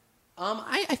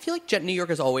 I feel like New York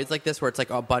is always like this, where it's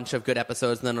like a bunch of good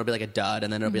episodes, and then it'll be like a dud,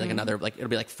 and then it'll be like another, like it'll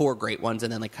be like 4 great ones,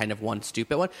 and then like kind of one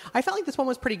stupid one. I felt like this one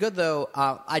was pretty good though.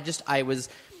 I was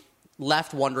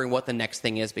left wondering what the next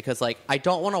thing is, because like I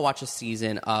don't want to watch a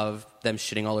season of them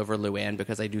shitting all over Luann,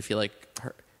 because I do feel like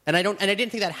her. And I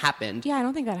didn't think that happened. Yeah, I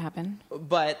don't think that happened.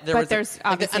 But there's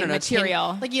obviously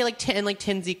material.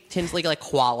 Tinsley like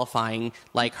qualifying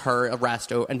like her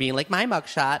arrest and being like my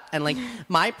mugshot and like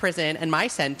my prison and my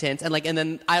sentence, and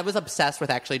then I was obsessed with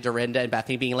actually Dorinda and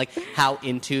Bethany being like how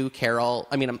into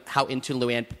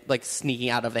Luann like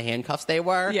sneaking out of the handcuffs they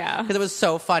were. Yeah, because it was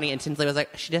so funny. And Tinsley was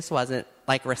like, she just wasn't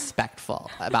like respectful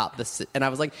about this. And I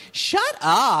was like, shut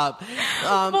up.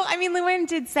 Well, I mean, Luann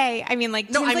did say, I mean, like,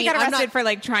 No, Tinsley I mean, got I'm arrested not- for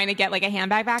like trying to get like a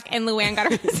handbag back, and Luann got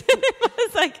arrested. It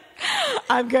was like,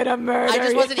 I'm gonna murder I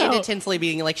just wasn't you. into Tinsley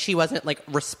being like, she wasn't like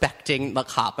respecting the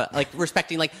cop, like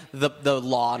respecting like the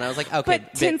law. And I was like, okay.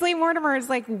 But Tinsley Mortimer is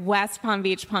like West Palm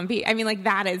Beach. I mean, like,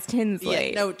 that is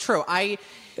Tinsley. Yeah, no, true.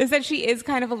 Is that she is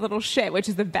kind of a little shit, which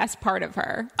is the best part of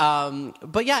her.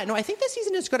 But yeah, no, I think this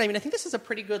season is good. I mean, I think this is a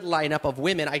pretty good lineup of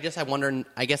women. I wonder,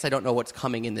 I guess I don't know what's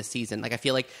coming in this season. Like, I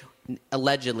feel like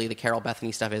allegedly the Carol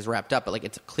Bethany stuff is wrapped up, but like,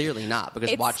 it's clearly not,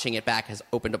 because watching it back has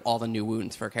opened up all the new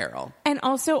wounds for Carol. And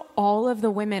also, all of the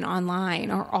women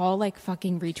online are all like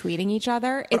fucking retweeting each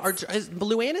other. But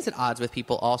Luann is at odds with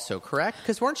people also, correct?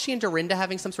 Because weren't she and Dorinda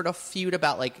having some sort of feud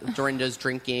about like Dorinda's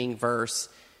drinking versus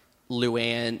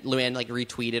Luann like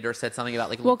retweeted or said something about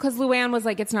like, Well, because Luann was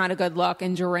like, it's not a good look,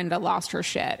 and Dorinda lost her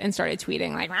shit and started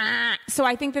tweeting like, "Rah." So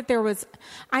I think that there was,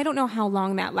 I don't know how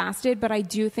long that lasted, but I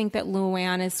do think that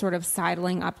Luann is sort of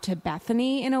sidling up to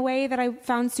Bethany in a way that I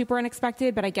found super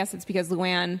unexpected, but I guess it's because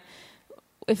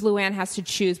if Luann has to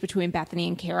choose between Bethany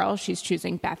and Carol, she's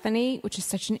choosing Bethany, which is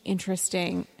such an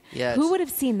interesting... Yes. Who would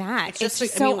have seen that? It's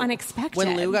just so unexpected.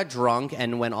 When Lou got drunk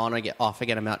and went off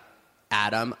again about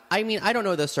Adam, I mean, I don't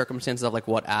know the circumstances of like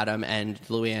what Adam and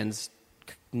Luann's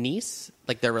niece,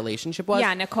 like their relationship was.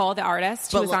 Yeah, Nicole, the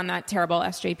artist, who But was on that terrible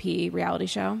SJP reality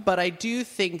show. But I do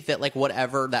think that like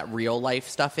whatever that real life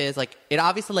stuff is, like it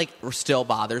obviously like still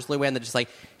bothers Luann that just like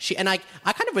she, and I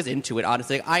kind of was into it,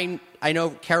 honestly. Like, I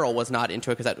know Carol was not into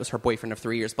it because that was her boyfriend of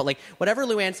 3 years, but like whatever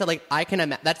Luann said, like I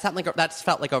can that's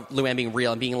felt like a Luann being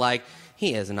real and being like,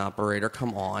 he is an operator.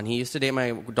 Come on. He used to date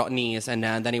my niece, and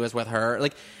then he was with her.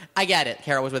 Like, I get it.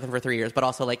 Carol was with him for 3 years, but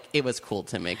also, like, it was cool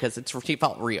to me because she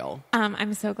felt real.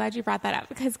 I'm so glad you brought that up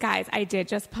because, guys, I did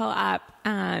just pull up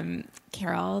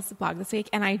Carol's blog this week,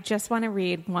 and I just want to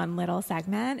read one little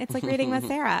segment. It's like reading with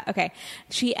Sarah. Okay.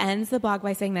 She ends the blog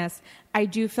by saying this: I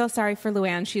do feel sorry for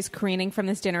Luann. She's careening from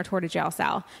this dinner toward a jail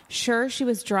cell. Sure, she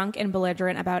was drunk and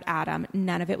belligerent about Adam.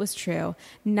 None of it was true.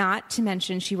 Not to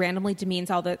mention she randomly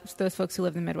demeans all those folks who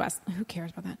live in the Midwest. Who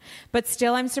cares about that? But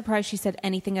still, I'm surprised she said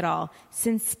anything at all.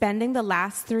 Since spending the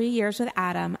last 3 years with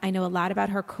Adam, I know a lot about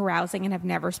her carousing and have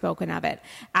never spoken of it.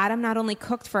 Adam not only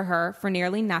cooked for her for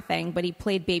nearly nothing, but he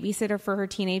played babysitter for her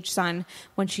teenage son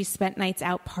when she spent nights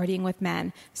out partying with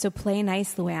men. So play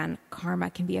nice, Luann. Karma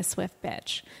can be a swift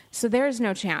bitch. So there is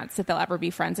no chance that they'll ever be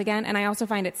friends again. And I also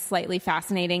find it slightly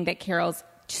fascinating that Carol's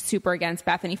super against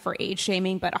Bethany for age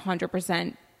shaming, but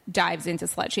 100% dives into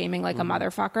slut shaming like a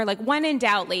motherfucker. Like, when in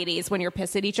doubt, ladies, when you're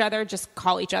pissed at each other, just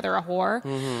call each other a whore.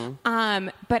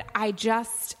 But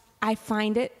I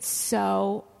find it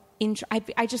so...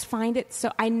 I just find it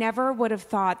so... I never would have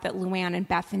thought that Luann and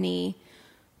Bethany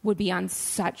would be on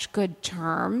such good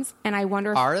terms, and I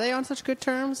wonder if... Are they on such good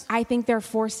terms? I think they're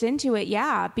forced into it,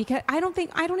 yeah, because I don't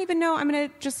even know, I'm going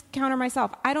to just counter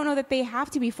myself. I don't know that they have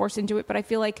to be forced into it, but I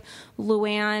feel like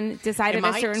Luann decided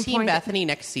at a certain team point... Bethany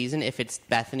next season if it's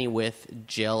Bethany with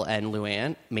Jill and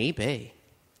Luann? Maybe.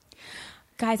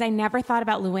 Guys, I never thought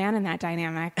about Luann in that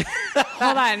dynamic.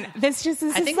 Hold on. This is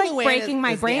I think like Luann breaking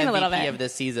my is brain the a little MVP bit. of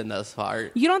this season thus far.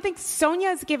 You don't think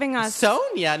Sonia's giving us...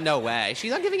 Sonia? No way.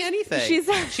 She's not giving anything.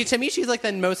 To me, she's like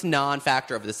the most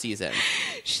non-factor of the season.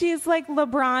 She's like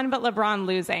LeBron, but LeBron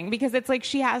losing, because it's like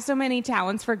she has so many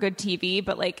talents for good TV,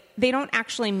 but like they don't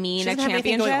actually mean She a doesn't have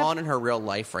anything championship. going on in her real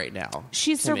life right now.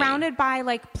 She's to me. surrounded by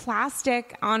like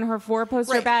plastic on her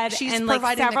four-poster Right. bed She's and like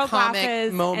providing several the comic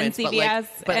glasses moments, and CVS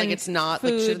but and it's not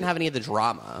food. like she doesn't have any of the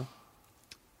drama.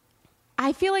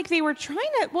 I feel like they were trying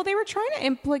to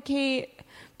implicate.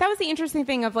 That was the interesting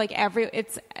thing of like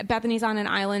it's Bethany's on an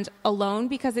island alone,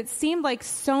 because it seemed like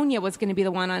Sonia was going to be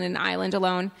the one on an island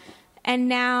alone, and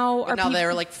now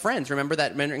They're like friends. Remember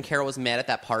that Mender and Carol was mad at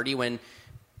that party when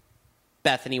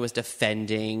Bethany was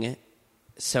defending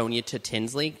Sonia to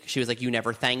Tinsley. She was like, "You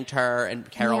never thanked her,"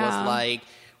 and Carol was like,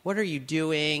 "What are you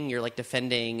doing? You're like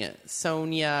defending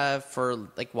Sonia for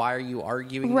like, why are you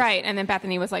arguing?" Right. And then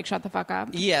Bethany was like, "Shut the fuck up."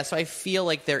 Yeah. So I feel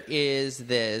like there is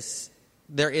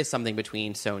something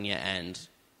between Sonia and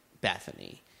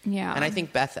Bethany. Yeah. And I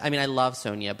think I love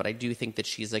Sonia, but I do think that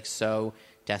she's like so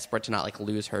desperate to not like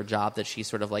lose her job that she's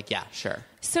sort of like, yeah, sure.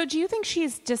 So do you think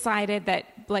she's decided that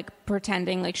like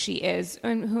pretending like she is,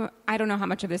 and I don't know how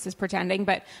much of this is pretending,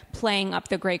 but playing up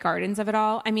the Grey Gardens of it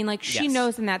all? I mean, like she Yes.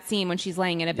 knows in that scene when she's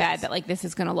laying in a bed Yes. that like this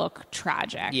is going to look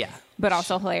tragic. Yeah. But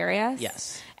also hilarious.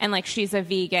 Yes. And like she's a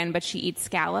vegan, but she eats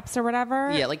scallops or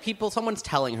whatever. Yeah, like someone's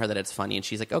telling her that it's funny and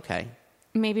she's like, okay.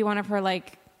 Maybe one of her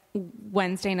like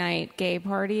Wednesday night gay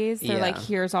parties. They're Yeah. like,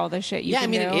 here's all the shit you Yeah, I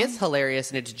can mean, do. it is hilarious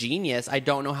and it's genius. I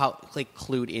don't know how like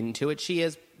clued into it she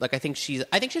is. Like, I think she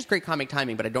has great comic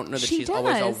timing, but I don't know that She she's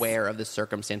always does. aware of the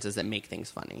circumstances that make things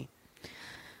funny.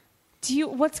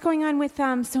 What's going on with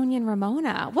Sonia and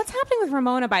Ramona? What's happening with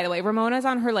Ramona, by the way? Ramona's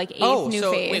on her like eighth new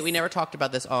phase. Wait, we never talked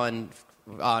about this on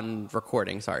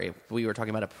recording. Sorry, we were talking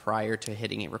about it prior to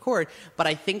hitting it record. But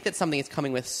I think that something is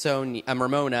coming with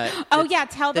Ramona. Oh yeah,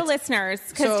 tell the that's- listeners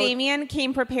because so- Damien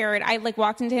came prepared. I like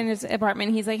walked into his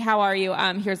apartment. He's like, "How are you?"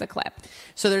 Here's a clip.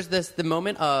 So there's the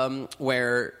moment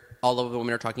where all of the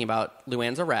women are talking about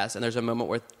Luann's arrest, and there's a moment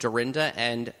with Dorinda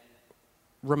and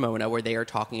Ramona where they are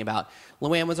talking about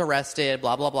Luann was arrested,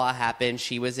 blah blah blah happened.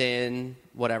 She was in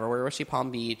whatever. Where was she?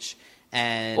 Palm Beach.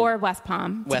 And Or West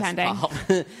Palm, West depending.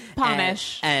 Palm.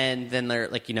 Palmish. And then they're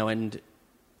like, and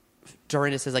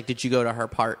Dorinda says, like, did you go to her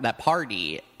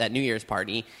party, that New Year's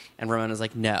party? And Ramona's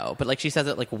like, no. But, like, she says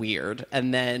it, like, weird.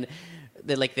 And then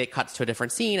it cuts to a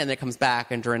different scene, and then it comes back,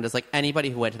 and Dorinda's like,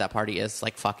 anybody who went to that party is,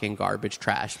 like, fucking garbage,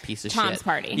 trash, piece of shit. Tom's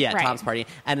party. Yeah, Right. Tom's party.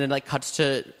 And then, like, cuts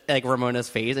to, like, Ramona's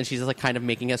face, and she's just, like, kind of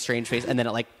making a strange face, and then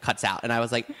it, like, cuts out. And I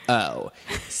was like, oh.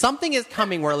 Something is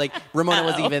coming where, like, Ramona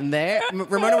was even there.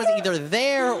 Ramona was either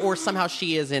there or somehow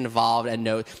she is involved and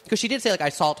knows. Because she did say, like, I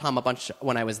saw Tom a bunch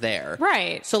when I was there.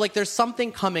 Right. So, like, there's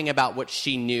something coming about what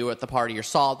she knew at the party or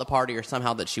saw at the party or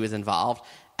somehow that she was involved.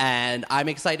 And I'm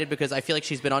excited because I feel like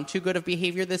she's been on too good of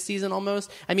behavior this season almost.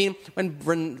 I mean, when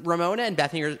Ramona and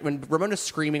Bethany when Ramona's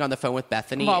screaming on the phone with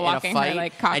Bethany While in a walking her, fight,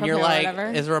 like, cock and up you're or like,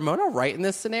 whatever. is Ramona right in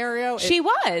this scenario? She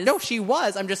was. No, she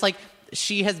was. I'm just like,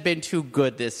 she has been too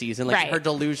good this season. Like, Right. her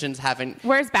delusions haven't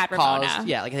Where's bad Ramona? caused,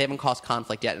 yeah, like they haven't caused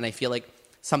conflict yet. And I feel like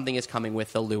something is coming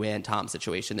with the Luann Tom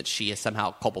situation that she is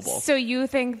somehow culpable. So you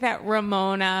think that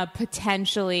Ramona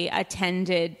potentially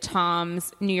attended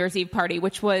Tom's New Year's Eve party,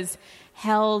 which was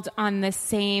held on the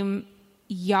same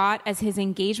yacht as his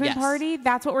engagement Yes. party?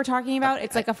 That's what we're talking about?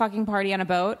 It's like a fucking party on a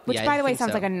boat, which, Yeah, by I the way, think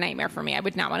sounds so. like a nightmare for me. I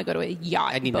would not want to go to a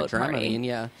yacht I need boat a party. Dramamine,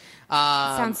 yeah.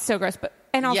 Sounds so gross.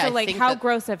 And also, I like, think how that-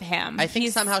 gross of him. I think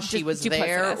He's somehow she just was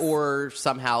there, duplicitous. or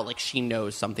somehow like she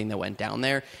knows something that went down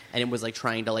there, and it was like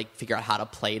trying to like figure out how to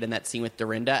play it in that scene with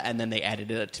Dorinda, and then they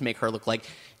edited it to make her look like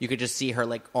you could just see her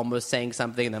like almost saying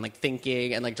something, and then like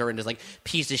thinking, and like Dorinda's like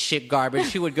piece of shit garbage.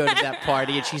 She would go to that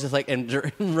party, and she's just like,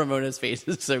 and Ramona's face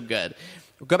is so good.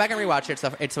 Go back and rewatch it.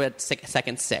 It's at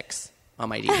second 6 on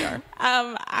my DVR.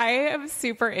 I am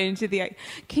super into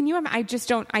can you,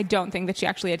 I don't think that she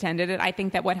actually attended it. I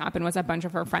think that what happened was a bunch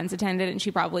of her friends attended and she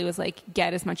probably was like,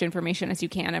 get as much information as you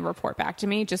can and report back to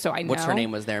me just so I know. What's her name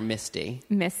was there? Misty.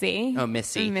 Missy. Oh,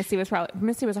 Missy. Missy was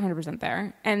 100%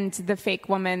 there. And the fake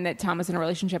woman that Tom was in a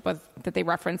relationship with that they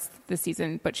referenced this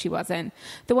season, but she wasn't.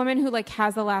 The woman who like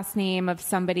has the last name of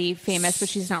somebody famous, but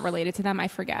she's not related to them. I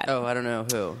forget. Oh, I don't know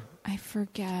who. I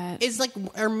forget. Is like,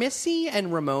 are Missy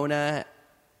and Ramona,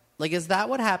 like, is that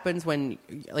what happens when,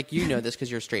 like, you know this because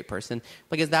you're a straight person,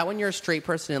 like, is that when you're a straight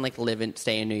person and like live and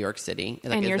stay in New York City?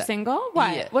 Like, And is you're that- single?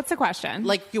 What? Yeah. What's the question?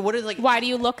 Like, what is like? Why do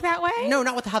you look that way? No,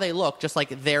 not with how they look, just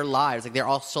like their lives. Like they're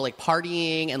also like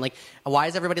partying and like, why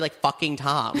is everybody like fucking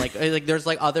Tom? Like there's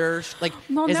like other like,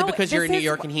 Well, is no, it because you're this in New is-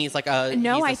 York and he's like a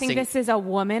No, he's a I think this is a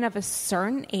woman of a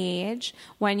certain age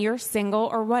when you're single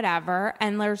or whatever,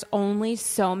 and there's only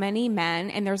so many men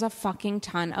and there's a fucking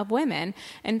ton of women.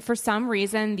 And for some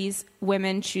reason, these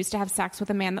women choose to have sex with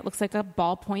a man that looks like a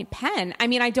ballpoint pen. I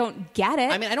mean, I don't get it.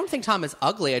 I mean, I don't think Tom is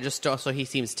ugly. I just also he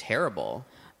seems terrible.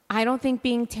 I don't think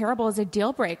being terrible is a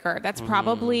deal breaker. That's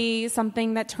probably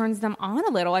something that turns them on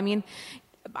a little. I mean,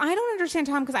 I don't understand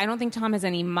Tom because I don't think Tom has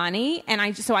any money,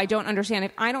 and so I don't understand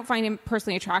if I don't find him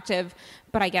personally attractive,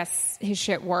 but I guess his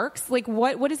shit works. Like,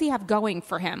 what does he have going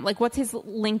for him? Like, what's his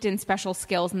LinkedIn special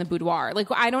skills in the boudoir? Like,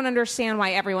 I don't understand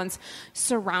why everyone's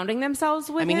surrounding themselves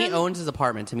with him. I mean, he owns his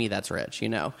apartment. To me, that's rich. You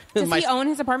know, Does he own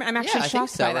his apartment? I'm actually Yeah, I think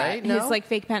shocked so, by that. right? No? His like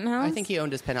fake penthouse. I think he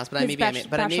owned his penthouse, but His maybe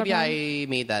bachelor I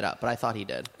made that up. But I thought he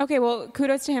did Okay, well,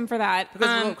 kudos to him for that.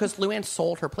 because Luann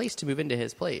sold her place to move into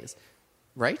his place,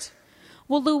 right?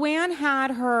 Well, Luann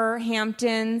had her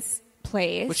Hamptons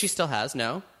place, Which she still has.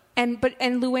 No, and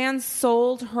Luann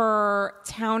sold her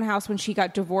townhouse when she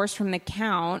got divorced from the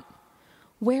Count.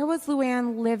 Where was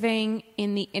Luann living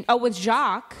with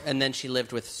Jacques? and then she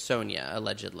lived with Sonia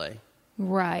allegedly.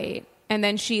 Right. And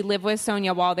then she lived with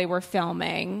Sonia while they were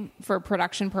filming for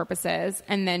production purposes.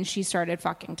 And then she started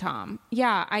fucking Tom.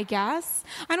 Yeah, I guess.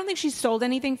 I don't think she sold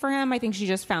anything for him. I think she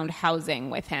just found housing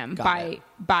with him by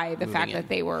the fact in. that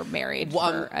they were married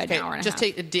Well, for an hour and a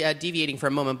half. Deviating for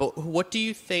a moment, but what do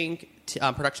you think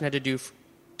production had to do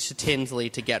to Tinsley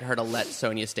to get her to let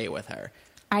Sonia stay with her?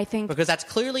 I think Because that's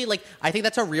clearly like, I think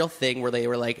that's a real thing where they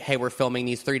were like, hey, we're filming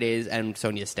these 3 days and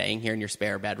Sonia's staying here in your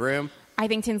spare bedroom.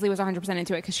 Tinsley was 100%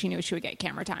 into it because she knew she would get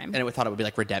camera time. And we thought it would be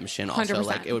like redemption also. 100%.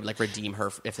 Like it would like redeem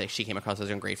her if she came across as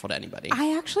ungrateful to anybody.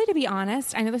 I actually, to be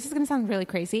honest, I know this is going to sound really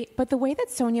crazy, but the way that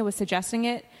Sonia was suggesting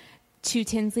it to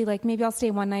Tinsley, like maybe I'll stay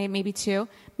one night, maybe two,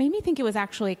 made me think it was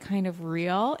actually kind of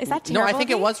real. Is that terrible? No, I think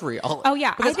of it me? was real. Oh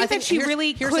yeah, Because I think that she here's-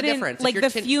 really here's the couldn't, difference. If like you're the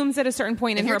fumes at a certain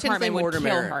point in If her you're Tinsley apartment would kill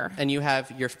Mortimer her. and you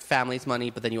have your family's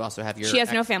money, but then you also have your She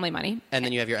has no family money. and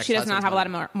then you have your She does not ex-husband's have a lot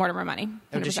money. of Mortimer money.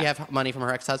 Oh, does she 100%. have money from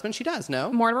her ex-husband? She does,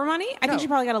 no? Mortimer money? I No. think she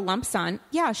probably got a lump sum.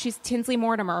 Yeah, she's Tinsley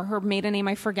Mortimer. Her maiden name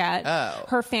I forget. Oh.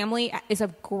 Her family is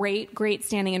of great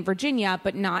standing in Virginia,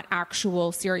 but not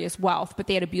actual serious wealth. But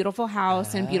they had a beautiful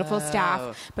house and beautiful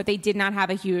staff, but they did not have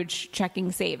a huge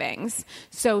checking savings.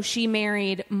 So she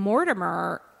married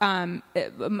Mortimer.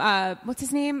 What's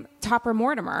his name? Topper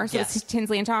Mortimer. So Yes. it's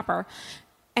Tinsley and Topper.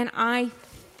 And I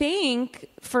think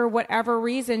for whatever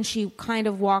reason, she kind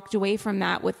of walked away from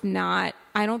that with not,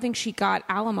 I don't think she got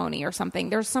alimony or something.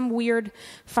 There's some weird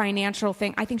financial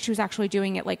thing. I think she was actually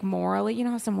doing it like morally. You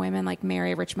know how some women like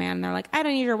marry a rich man and they're like, I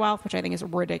don't need your wealth, which I think is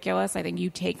ridiculous. I think you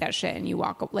take that shit and you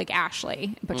walk, like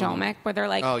Ashley Potomac, where they're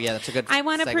like, Oh, yeah, that's a good I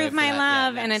want to segue prove for my that. Yeah,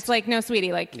 love. And next. it's like, no,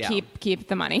 sweetie, like Yeah. keep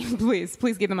the money. please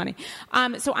keep the money.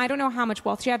 So I don't know how much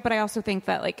wealth she had, but I also think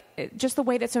that like just the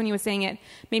way that Sonia was saying it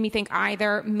made me think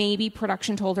either maybe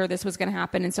production told her this was going to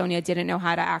happen and Sonia didn't know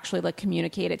how to actually like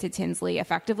communicate it to Tinsley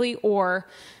effectively, or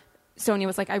Sonia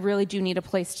was like, I really do need a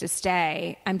place to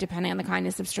stay. I'm depending on the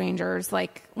kindness of strangers.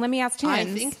 Like, let me ask Tins. I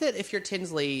think that if you're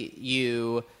Tinsley,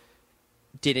 you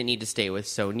didn't need to stay with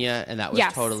Sonia, and that was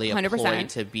Yes, totally a 100%. ploy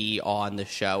to be on the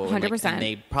show. And, 100%. and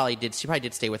they probably did. She probably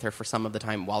did stay with her for some of the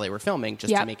time while they were filming,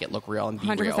 just to Yep. make it look real and be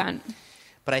 100%. real.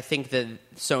 But I think that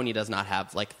Sonia does not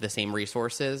have like the same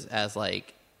resources as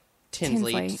like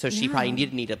Tinsley, so she yeah. probably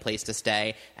didn't need a place to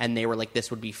stay, and they were like, "This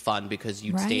would be fun because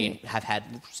you'd Right. have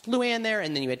had Luann there,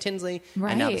 and then you had Tinsley,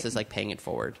 and now Right. this is like paying it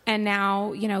forward." And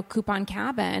now, Coupon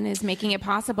Cabin is making it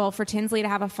possible for Tinsley to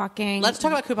have a fucking Let's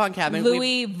talk about Coupon Cabin.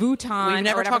 Louis Vuitton. We've or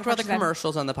never whatever talked about the fuck she said.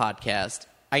 commercials on the podcast.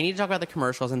 I need to talk about the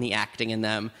commercials and the acting in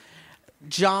them.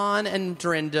 John and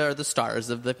Dorinda are the stars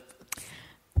of the.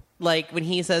 Like when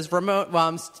he says,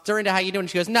 Dorinda, how you doing?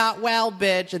 She goes, not well,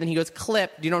 bitch. And then he goes,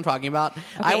 clip. Do you know what I'm talking about?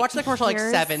 I Okay, watched the commercial like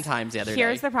here's- 7 times the other day.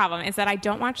 Here's the problem is that I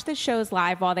don't watch the shows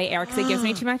live while they air because it gives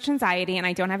me too much anxiety and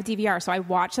I don't have a DVR. So I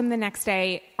watch them the next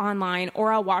day online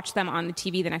or I'll watch them on the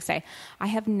TV the next day. I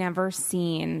have never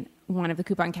seen one of the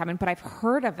Coupon Cabin, but I've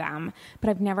heard of them, but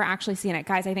I've never actually seen it.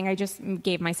 Guys, I think I just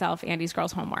gave myself Andy's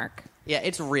Girls homework. Yeah,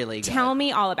 it's really good. Tell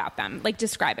me all about them. Like,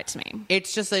 describe it to me.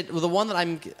 It's just that the one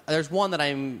that there's one that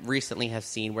I'm recently have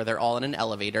seen where they're all in an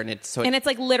elevator, and it's It's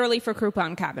like literally for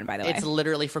Coupon Cabin, by the way. It's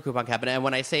literally for Coupon Cabin. And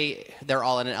when I say they're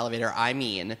all in an elevator, I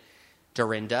mean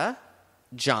Dorinda,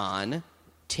 John,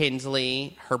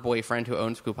 Tinsley, her boyfriend who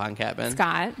owns Coupon Cabin,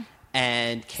 Scott.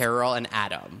 and Carol and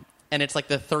Adam. And it's like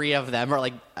the 3 of them are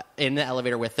like in the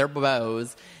elevator with their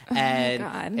bows. And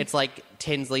God. it's like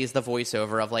Tinsley's the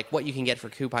voiceover of like what you can get for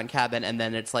Coupon Cabin. And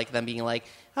then it's like them being like,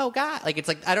 oh God. Like it's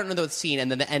like, I don't know the scene. And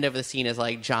then the end of the scene is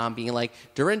like John being like,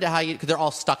 Dorinda, how you, because they're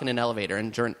all stuck in an elevator.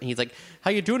 And he's like,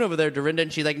 how you doing over there, Dorinda?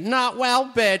 And she's like, not well,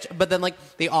 bitch. But then like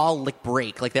they all like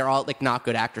break. Like they're all like not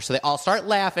good actors. So they all start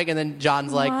laughing. And then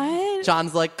John's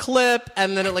like, clip.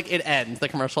 And then it ends. The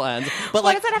commercial ends. But What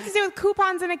like, does that have to do with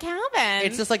coupons in a cabin?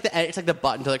 it's just like the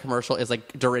button to the commercial is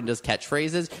like Dorinda's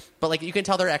catchphrases, but like you can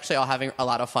tell they're actually all having a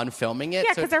lot of fun filming it.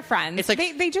 Yeah, So because they're friends. It's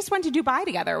like they just went to Dubai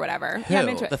together or whatever. who? Yeah, I'm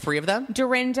into it. The 3 of them.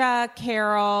 Dorinda,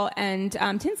 Carol, and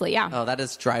Tinsley. Yeah. Oh, that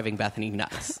is driving Bethany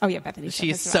nuts. Oh yeah, Bethany's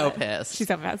She's pissed so about it. pissed. She's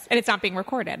so pissed, and it's not being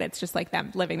recorded. It's just like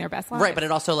them living their best life. Right, but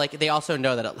it also like they also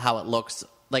know that how it looks.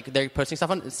 Like they're posting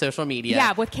stuff on social media.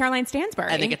 Yeah, with Caroline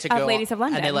Stansbury, and they get to of go Ladies of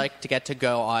London. and they like to get to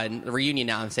go on the reunion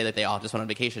now and say that they all just went on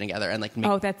vacation together and like.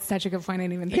 Oh, that's such a good point. I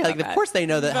didn't even think Yeah, like about of course they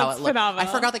know that how That's it looks. phenomenal.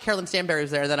 I forgot that Carolyn Stanberry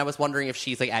was there. And then I was wondering if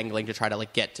she's like angling to try to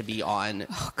like get to be on.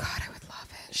 Oh God, I would love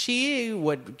it. She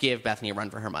would give Bethany a run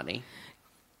for her money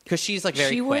because she's like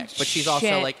very She quick, would but she's also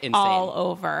shit like insane. all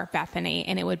over Bethany,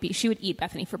 and she would eat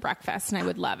Bethany for breakfast, and I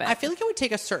would love it. I feel like it would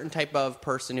take a certain type of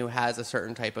person who has a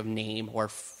certain type of name or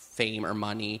fame or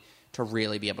money to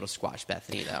really be able to squash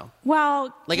Bethany, though.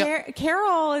 Well, Like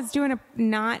Carol is doing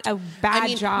not a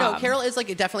bad job. No, Carol is like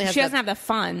it definitely has. She doesn't have the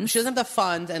funds. She doesn't have the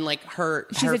funds, and like She's her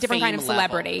a different kind fame of level.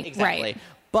 celebrity, exactly. right.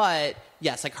 But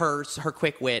yes, like her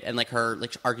quick wit and like her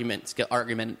like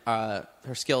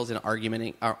her skills in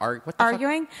argumenting. What the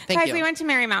Arguing? Fuck? Thank Guys, you. we went to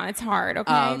Marymount. It's hard,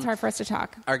 okay? It's hard for us to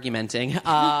talk. Argumenting.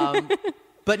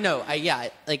 But no,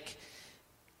 like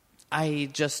I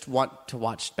just want to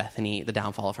watch Bethany, the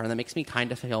downfall of her, and that makes me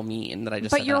kind of feel mean that I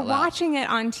just But said you're that out loud. watching it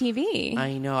on TV.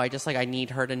 I know. I just I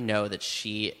need her to know that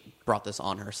she brought this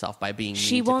on herself by being mean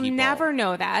She to will people. never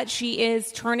know that. She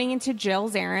is turning into Jill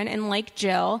Zarin, and like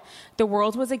Jill, the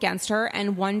world was against her,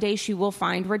 and one day she will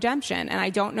find redemption. And I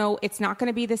don't know, it's not going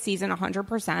to be this season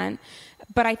 100%,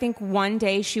 but I think one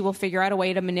day she will figure out a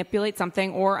way to manipulate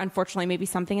something, or unfortunately, maybe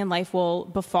something in life will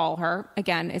befall her.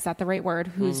 Again, is that the right word?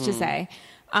 Who's to say?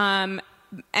 And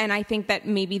I think that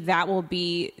maybe that will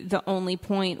be the only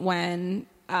point when,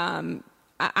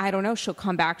 I don't know, she'll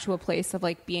come back to a place of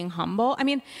like being humble. I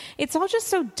mean, it's all just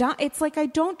so dumb. It's like, I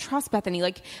don't trust Bethany.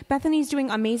 Like, Bethany's doing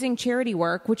amazing charity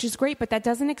work, which is great, but that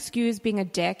doesn't excuse being a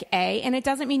dick, A, and it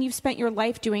doesn't mean you've spent your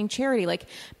life doing charity. Like,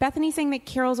 Bethany's saying that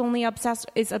Carol's only obsessed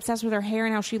with her hair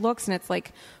and how she looks, and it's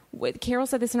like, Carol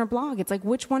said this in her blog. It's like,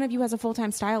 which one of you has a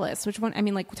full-time stylist? Which one? I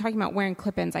mean, like, talking about wearing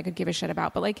clip-ins, I could give a shit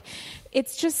about, but like,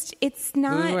 it's just, it's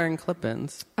not. Who's wearing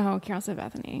clip-ins? Oh, Carol said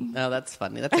Bethany. Oh, that's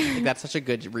funny. That's such a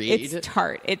good read. It's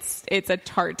tart. It's a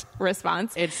tart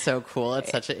response. It's so cool.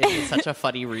 It's such a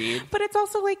funny read. But it's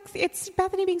also like, it's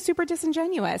Bethany being super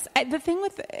disingenuous. The thing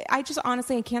with, I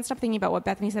can't stop thinking about what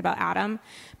Bethany said about Adam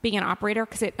being an operator,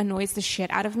 because it annoys the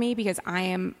shit out of me, because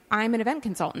I'm an event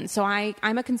consultant. So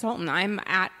I'm a consultant.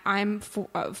 I'm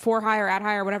for hire, at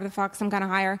hire, whatever the fuck, some kind of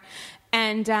hire.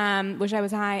 And wish I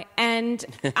was high. And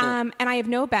and I have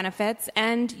no benefits,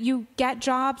 and you get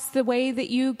jobs the way that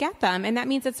you get them. And that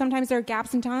means that sometimes there are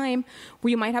gaps in time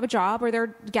where you might have a job, or there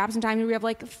are gaps in time where you have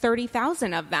like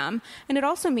 30,000 of them. And it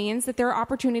also means that there are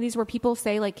opportunities where people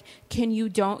say, like, can you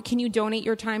donate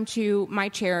your time to my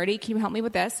charity? Can you help me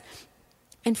with this?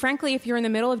 And frankly, if you're in the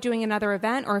middle of doing another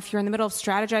event, or if you're in the middle of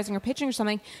strategizing or pitching or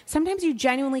something, sometimes you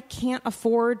genuinely can't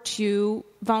afford to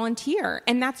volunteer.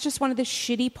 And that's just one of the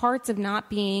shitty parts of not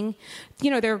being,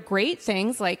 there are great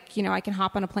things like, I can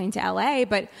hop on a plane to LA,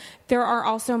 but there are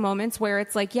also moments where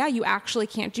it's like, yeah, you actually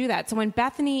can't do that. So when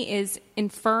Bethany is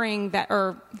inferring that,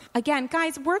 or again,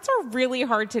 guys, words are really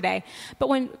hard today, but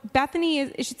when Bethany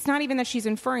it's not even that she's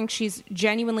inferring, she's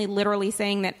genuinely literally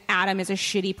saying that Adam is a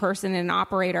shitty person and an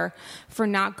operator for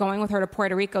not going with her to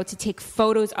Puerto Rico to take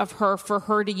photos of her for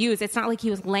her to use. It's not like he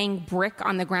was laying brick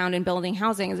on the ground and building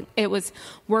housing. It was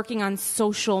working on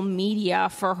social media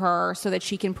for her so that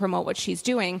she can promote what she's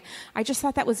doing. I just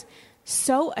thought that was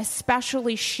so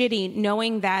especially shitty,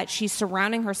 knowing that she's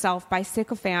surrounding herself by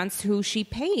sycophants who she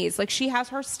pays. Like, she has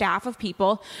her staff of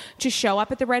people to show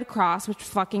up at the Red Cross with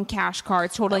fucking cash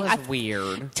cards totaling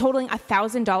weird. Totaling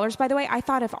 $1,000, by the way. I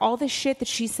thought if all this shit that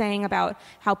she's saying about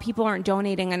how people aren't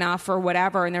donating enough or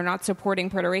whatever, and they're not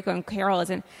supporting Puerto Rico and Carol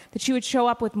isn't, that she would show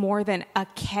up with more than a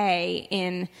K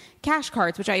in cash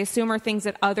cards, which I assume are things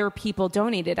that other people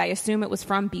donated. I assume it was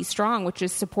from Be Strong, which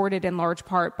is supported in large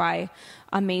part by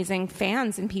amazing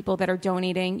fans and people that are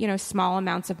donating, small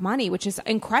amounts of money, which is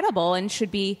incredible, and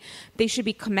they should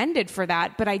be commended for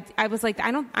that. But I was like,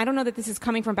 I don't know that this is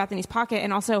coming from Bethany's pocket.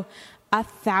 And also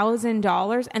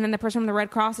 $1,000, and then the person from the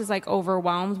Red Cross is like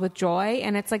overwhelmed with joy,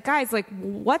 and it's like, guys, like,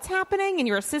 what's happening? And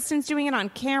your assistant's doing it on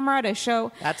camera to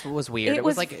show. That's what was weird. It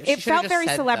was like, it felt very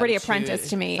Celebrity Apprentice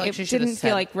to me. It didn't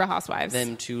feel like Real Housewives.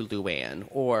 Them to Luann,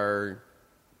 or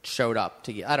showed up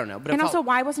to, I don't know. But also,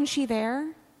 why wasn't she there?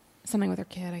 Something with her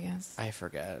kid, I guess. I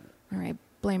forget. All right,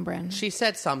 blame Bryn. She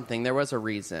said something. There was a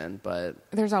reason, but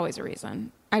there's always a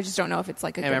reason. I just don't know if it's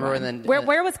like a good remember one. when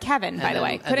where was Kevin, by the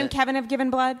way? Couldn't Kevin have given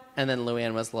blood? And then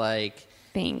Luann was like,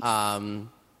 thanks.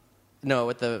 No,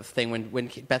 with the thing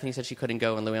when Bethany said she couldn't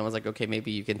go, and Luann was like, okay,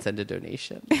 maybe you can send a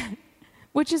donation.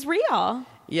 Which is real.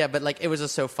 Yeah, but like, it was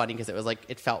just so funny because it was like,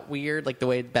 it felt weird, like the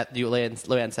way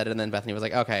Luann said it, and then Bethany was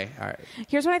like, okay, all right.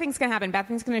 Here's what I think is going to happen.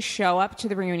 Bethany's going to show up to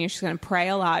the reunion. She's going to pray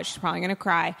a lot. She's probably going to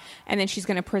cry. And then she's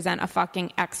going to present a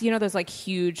fucking those like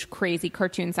huge, crazy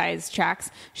cartoon-sized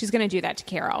checks. She's going to do that to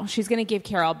Carol. She's going to give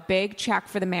Carol a big check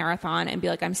for the marathon and be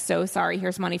like, I'm so sorry.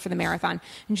 Here's money for the marathon.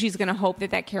 And she's going to hope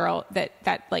that Carol,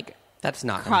 that's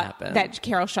not going to happen. That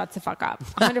Carol shuts the fuck up.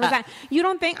 100%. You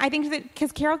don't think? I think that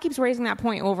because Carol keeps raising that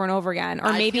point over and over again.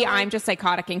 Or maybe I'm just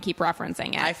psychotic and keep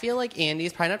referencing it. I feel like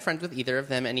Andy's probably not friends with either of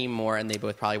them anymore, and they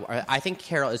both probably are. I think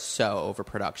Carol is so over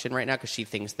production right now because she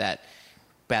thinks that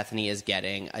Bethany is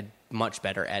getting a much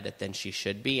better edit than she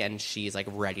should be, and she's like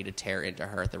ready to tear into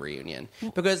her at the reunion.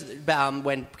 Because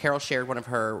when Carol shared one of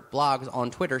her blogs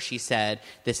on Twitter, she said,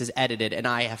 this is edited, and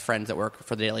I have friends that work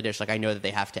for the Daily Dish. Like, I know that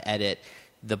they have to edit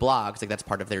the blogs, like that's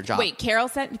part of their job. Wait, Carol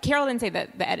didn't say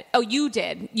that the edit. Oh, you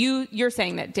did. You're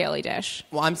saying that Daily Dish.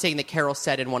 Well, I'm saying that Carol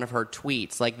said in one of her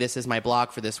tweets, like, this is my blog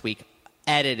for this week,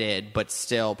 edited but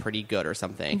still pretty good or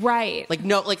something. Right. Like,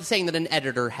 no, like saying that an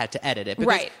editor had to edit it. Because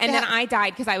Right. And then I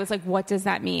died because I was like, what does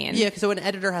that mean? Yeah, so an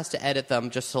editor has to edit them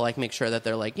just to like make sure that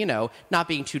they're like, you know, not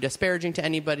being too disparaging to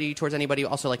anybody, towards anybody,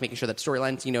 also like making sure that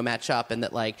storylines, you know, match up, and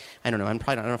that like, I don't know, I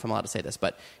don't know if I'm allowed to say this,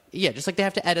 but yeah, just like they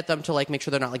have to edit them to like make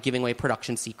sure they're not like giving away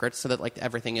production secrets, so that like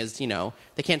everything is, you know,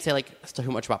 they can't say like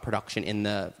too much about production in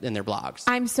their blogs.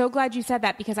 I'm so glad you said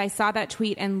that, because I saw that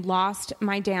tweet and lost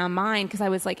my damn mind, because I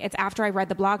was like, it's after I read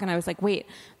the blog and I was like, wait,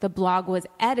 the blog was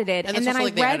edited, And then also, I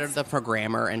like, read they edited them for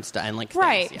grammar and stuff, and like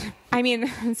right. things, yeah. I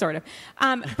mean, sort of.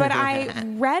 But I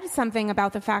read something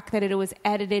about the fact that it was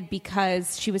edited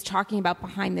because she was talking about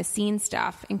behind the scenes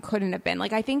stuff and couldn't have been.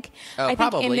 Like, I think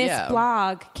probably, in this yeah.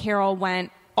 blog, Carol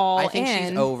went all in. I think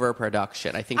she's over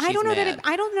production. I think she's I don't know mad.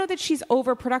 I don't know that she's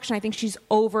over production. I think she's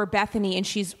over Bethany, and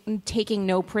she's taking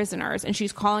no prisoners, and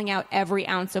she's calling out every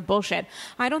ounce of bullshit.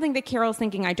 I don't think that Carol's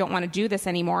thinking, I don't want to do this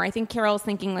anymore. I think Carol's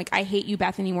thinking, like, I hate you,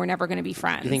 Bethany. We're never going to be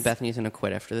friends. You think Bethany's going to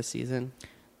quit after this season?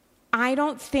 I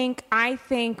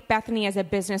think Bethany as a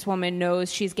businesswoman knows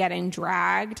she's getting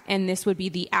dragged, and this would be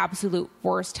the absolute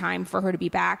worst time for her to be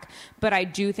back. But I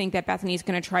do think that Bethany's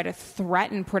going to try to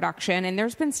threaten production. And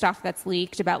there's been stuff that's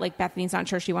leaked about like Bethany's not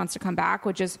sure she wants to come back,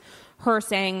 which is her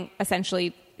saying,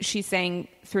 essentially, she's saying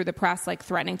through the press, like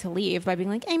threatening to leave by being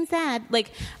like, I'm sad.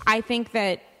 Like, I think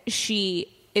that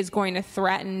she is going to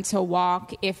threaten to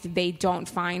walk if they don't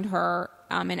find her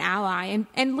an ally.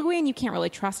 And Luann, you can't really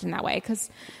trust in that way, because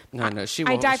No, she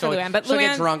won't. I die for Luann, but she'll Luann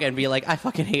get drunk and be like, I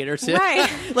fucking hate her too. Right.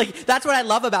 Like, that's what I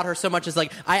love about her so much, is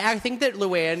like, I think that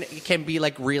Luann can be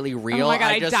like really real. Oh my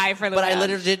God, I die for But I Luann.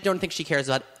 literally don't think she cares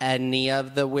about any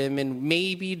of the women.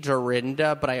 Maybe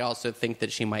Dorinda, but I also think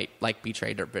that she might like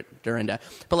betray Dorinda.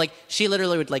 But like, she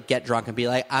literally would like get drunk and be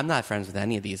like, I'm not friends with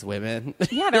any of these women.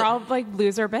 yeah, they're all like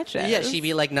loser bitches. Yeah, she'd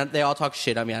be like, they all talk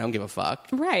shit on me. I don't give a fuck.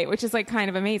 Right, which is like kind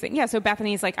of amazing. Yeah, so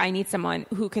Bethany's like, I need someone.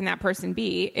 Who can that person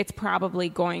be? It's probably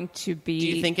going to be Do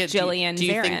you think Jillian do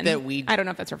you Zarin. think that we? I don't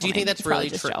know if that's her full Do you think name. that's It's probably really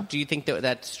just true? Jill. Do you think that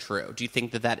that's true? Do you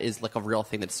think that that is like a real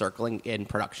thing that's circling in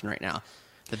production right now?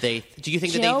 That they? Do you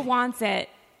think that Jill they? wants it.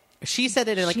 She said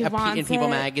it in like She in wants People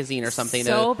it magazine or something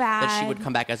so that she bad. would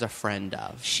come back as a friend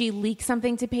of. She leaked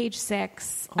something to Page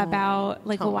Six about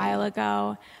like a while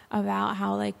ago about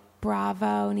how like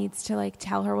Bravo needs to like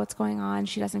tell her what's going on.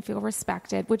 She doesn't feel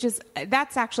respected,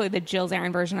 that's actually the Jill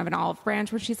Zarin version of an olive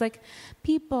branch, where she's like,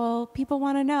 people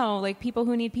want to know, like people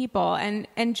who need people, and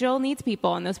Jill needs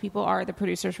people, and those people are the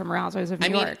producers from Real Housewives of New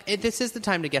York. This is the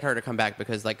time to get her to come back,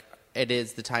 because like it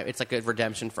is the time. It's like a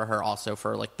redemption for her, also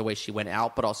for like the way she went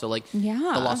out, but also like the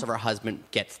loss of her husband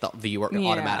gets the viewer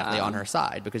automatically on her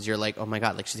side, because you're like, oh my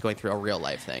God, like she's going through a real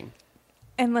life thing.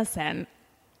 And listen,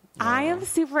 I am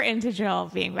super into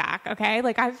Jill being back, okay?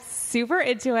 Like, I'm super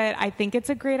into it. I think it's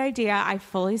a great idea. I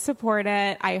fully support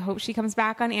it. I hope she comes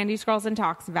back on Andy's Girls and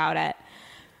talks about it.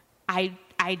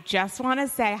 I just want to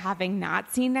say, having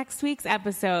not seen next week's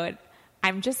episode,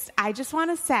 I just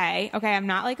want to say, okay, I'm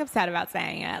not like upset about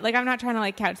saying it. Like, I'm not trying to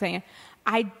like couch saying it.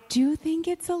 I do think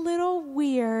it's a little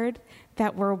weird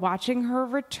that we're watching her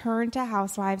return to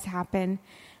Housewives happen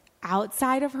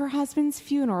outside of her husband's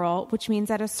funeral, which means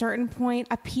at a certain point,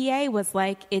 a PA was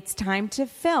like, it's time to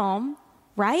film,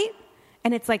 right?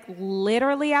 And it's like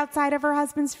literally outside of her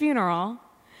husband's funeral.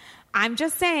 I'm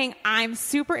just saying, I'm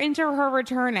super into her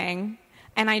returning.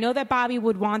 And I know that Bobby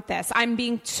would want this. I'm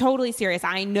being totally serious.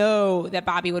 I know that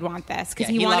Bobby would want this, because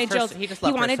he wanted Jill. He just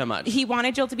loved her so much. He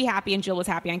wanted Jill to be happy, and Jill was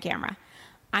happy on camera.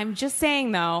 I'm just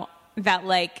saying, though, that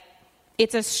like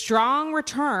it's a strong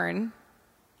return.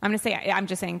 I'm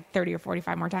just saying 30 or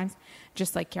 45 more times,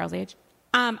 just like Carol's age.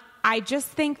 I just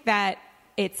think that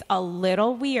it's a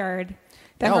little weird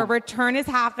that her return is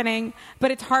happening, but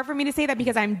it's hard for me to say that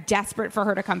because I'm desperate for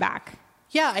her to come back.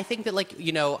 Yeah, I think that, like,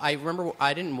 you know, I remember,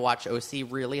 I didn't watch OC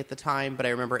really at the time, but I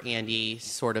remember Andy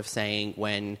sort of saying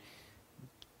when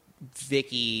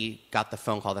Vicky got the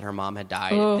phone call that her mom had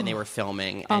died and they were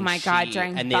filming. Oh and my God,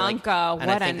 during Bunko, and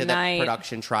I what think a that night. the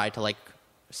production tried to, like,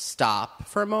 stop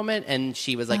for a moment, and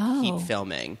she was like, keep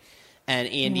filming. And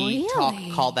Andy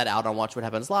Really? called that out on Watch What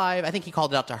Happens Live. I think he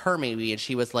called it out to her maybe, and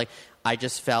she was like, I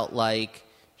just felt like,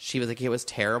 she was like, it was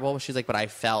terrible. She's like, but I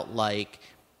felt like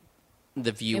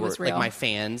the viewers, like my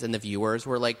fans and the viewers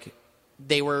were like,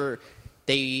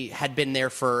 they had been there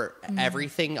for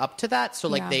everything up to that, so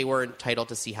like they were entitled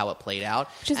to see how it played out,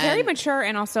 which is very mature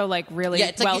and also like really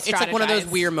it's well like, it's like one of those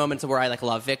strategized. weird moments where I like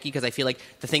love Vicky, because I feel like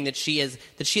the thing that she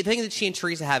and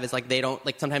Teresa have is like, they don't,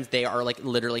 like, sometimes they are like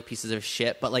literally pieces of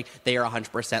shit, but like they are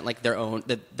 100% like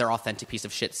their authentic piece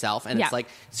of shit self, and it's like,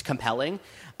 it's compelling.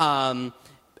 And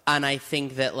I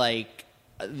think that like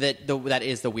that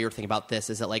is the weird thing about this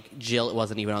is that like Jill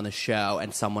wasn't even on the show,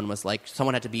 and someone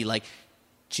had to be like,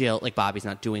 Jill, like Bobby's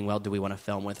not doing well. Do we want to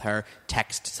film with her?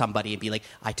 Text somebody and be like,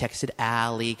 I texted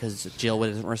Allie because Jill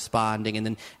wasn't responding, and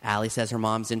then Allie says her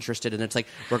mom's interested, and it's like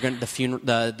we're going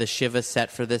the Shiva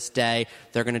set for this day.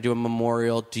 They're going to do a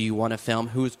memorial. Do you want to film?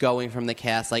 Who's going from the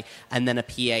cast? Like, and then a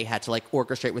PA had to like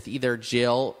orchestrate with either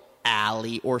Jill,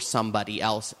 Allie, or somebody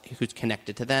else who's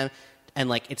connected to them. And,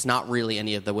 like, it's not really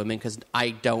any of the women because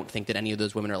I don't think that any of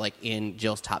those women are, like, in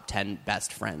Jill's top 10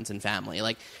 best friends and family.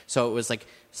 Like, so it was, like,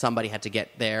 somebody had to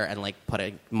get there and, like, put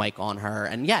a mic on her.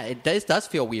 And, yeah, it does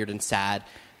feel weird and sad.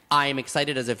 I am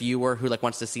excited as a viewer who, like,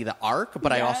 wants to see the arc.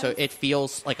 But Yes. it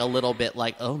feels, like, a little bit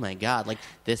like, oh, my God, like,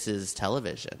 this is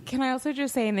television. Can I also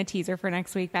just say in the teaser for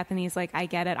next week, Bethany's like, I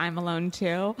get it, I'm alone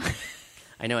too.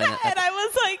 I know. And I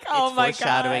was like, oh my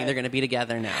foreshadowing. God. They're going to be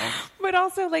together now. But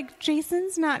also, like,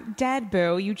 Jason's not dead,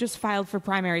 boo. You just filed for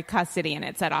primary custody and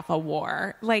it set off a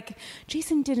war. Like,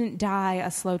 Jason didn't die a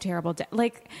slow, terrible death.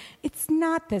 Like, it's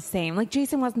not the same. Like,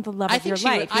 Jason wasn't the love of your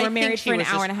life. You were married for an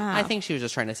hour and a half. I think she was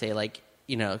just trying to say, like,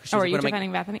 you know. Oh, are you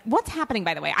defending Bethany? What's happening,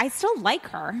 by the way? I still like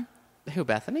her. Who,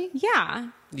 Bethany? Yeah.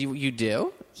 You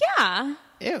do? Yeah.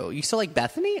 Ew, you still like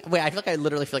Bethany? Wait, I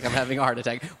literally feel like I'm having a heart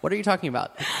attack. What are you talking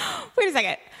about? Wait a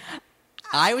second.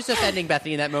 I was defending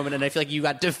Bethany in that moment, and I feel like you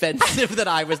got defensive that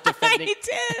I was defending. I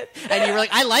did. And you were like,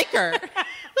 I like her.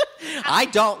 I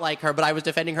don't like her, but I was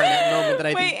defending her in that moment. That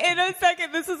I Wait, think, in a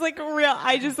second. This is like real.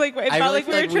 I just like, it I felt really like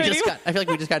feel we like were we trading. just got. I feel like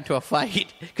we just got into a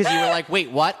fight because you were like, wait,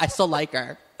 what? I still like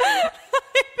her.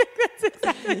 That's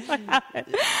exactly what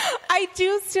happened. I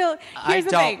do still. Here's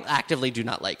the thing. Actively do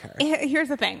not like her. Here's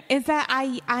the thing: is that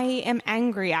I am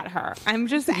angry at her. I'm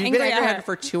just You've angry been at her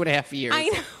for 2.5 years. I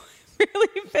know, I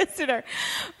really pissed at her,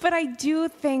 but I do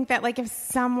think that like if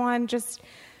someone just.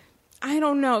 I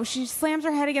don't know. She slams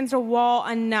her head against a wall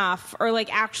enough, or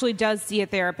like actually does see a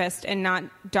therapist and not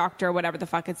doctor, whatever the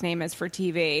fuck its name is for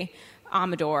TV,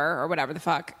 Amador or whatever the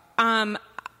fuck.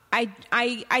 I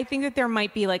think that there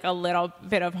might be like a little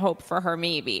bit of hope for her.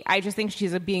 Maybe I just think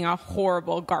she's being a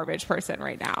horrible garbage person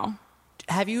right now.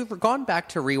 Have you ever gone back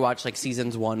to rewatch like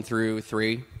seasons 1 through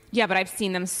 3? Yeah, but I've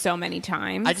seen them so many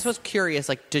times. I just was curious.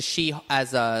 Like, does she,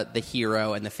 as the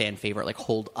hero and the fan favorite, like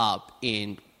hold up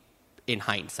in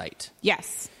hindsight?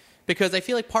 Yes. Because I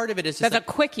feel like part of it is just That's a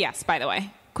quick yes, by the way.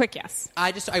 Quick yes.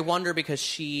 I wonder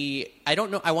because I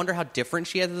don't know, I wonder how different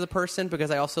she is as a person,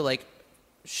 because I also like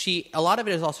a lot of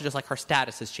it is also just like her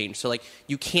status has changed. So like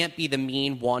you can't be the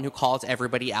mean one who calls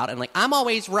everybody out and like I'm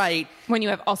always right when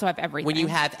you also have everything. When you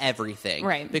have everything.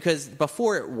 Right. Because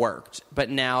before it worked, but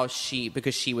now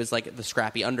because she was like the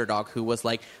scrappy underdog who was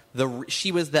like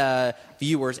she was the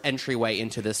viewer's entryway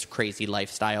into this crazy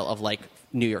lifestyle of like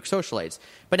New York socialites.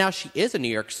 But now she is a New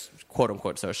York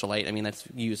quote-unquote socialite. I mean, that's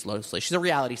used loosely. She's a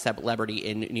reality celebrity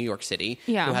in New York City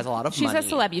who has a lot of money. She's a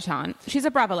celebutante. She's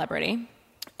a Bravo celebrity.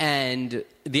 And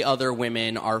the other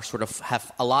women are sort of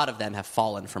a lot of them have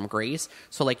fallen from grace.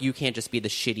 So, like, you can't just be the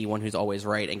shitty one who's always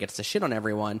right and gets to shit on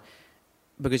everyone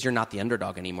because you're not the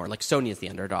underdog anymore. Like, Sonia's the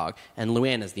underdog, and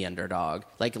Luann's the underdog.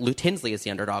 Like, Lou Tinsley is the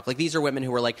underdog. Like, these are women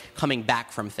who are, like, coming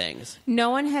back from things.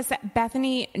 No one has...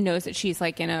 Bethany knows that she's,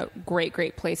 like, in a great,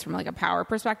 great place from, like, a power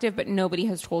perspective, but nobody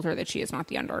has told her that she is not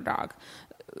the underdog.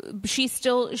 She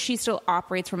still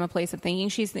operates from a place of thinking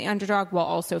she's the underdog while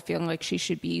also feeling like she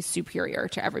should be superior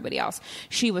to everybody else.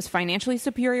 She was financially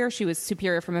superior. She was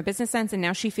superior from a business sense. And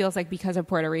now she feels like because of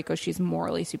Puerto Rico, she's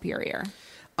morally superior.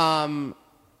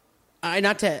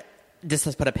 This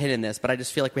has put a pin in this, but I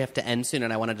just feel like we have to end soon,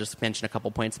 and I want to just mention a couple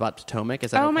points about Potomac.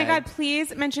 Is that okay? My God,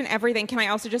 please mention everything. Can I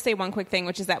also just say one quick thing,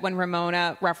 which is that when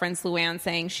Ramona referenced Luann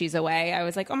saying she's away, I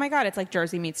was like, oh my God, it's like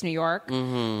Jersey meets New York,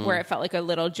 where it felt like a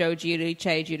little Joe Giudice,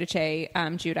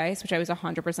 Giudice, which I was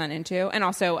 100% into. And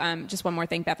also, just one more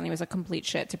thing, Bethany was a complete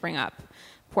shit to bring up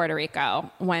Puerto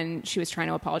Rico when she was trying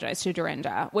to apologize to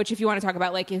Dorinda, which if you want to talk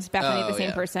about, like, is Bethany the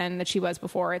same person that she was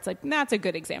before? It's like, that's a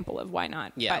good example of why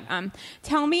not. Yeah. But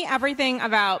tell me everything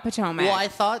about Potomac. Well, I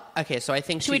thought, okay, so I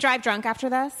think Should we drive drunk after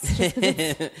this?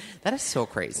 That is so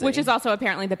crazy. Which is also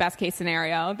apparently the best case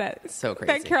scenario that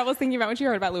Carol was thinking about when she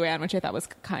heard about Luann, which I thought was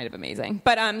kind of amazing.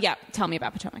 But yeah, tell me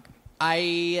about Potomac.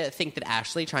 I think that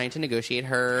Ashley trying to negotiate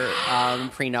her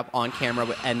prenup on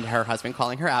camera and her husband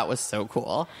calling her out was so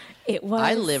cool. It was.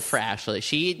 I live for Ashley.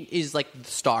 She is like the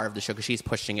star of the show because she's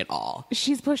pushing it all.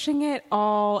 She's pushing it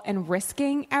all and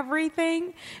risking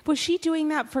everything. Was she doing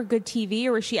that for good TV,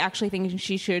 or was she actually thinking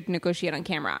she should negotiate on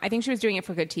camera? I think she was doing it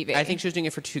for good TV. I think she was doing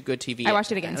it for good TV. I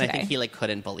watched it again today. I think he like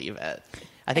couldn't believe it.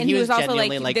 I think And he he was was also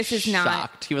genuinely like, this is not-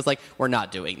 shocked. He was like, we're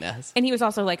not doing this. And he was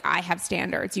also like, I have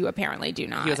standards. You apparently do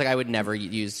not. He was like, I would never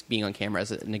use being on camera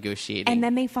as a negotiating. And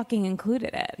then they fucking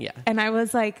included it. Yeah. And I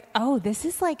was like, oh, this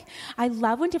is like, I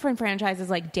love when different franchises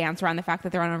like dance around the fact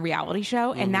that they're on a reality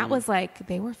show. And that was like,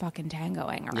 they were fucking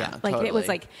tangoing around. Yeah, like it was totally.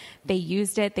 like, they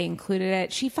used it, they included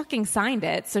it. She fucking signed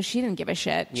it. So she didn't give a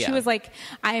shit. She Yeah. was like,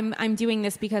 I'm doing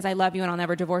this because I love you and I'll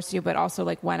never divorce you. But also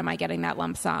like, when am I getting that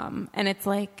lump sum? And it's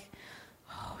like,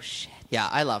 oh shit. Yeah,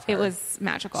 I love her. It was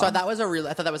magical. So that was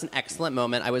I thought that was an excellent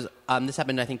moment. I was, this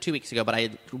happened I think 2 weeks ago, but I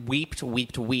weeped.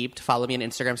 Follow me on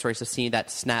Instagram stories to see that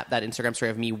Instagram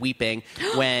story of me weeping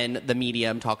when the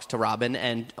medium talks to Robin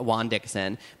and Juan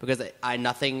Dixon, because I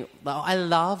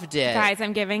loved it. Guys,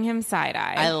 I'm giving him side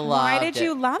eye. I loved Why did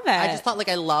you love it? I just thought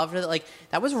I loved it. Like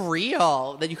that was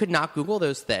real, that you could not Google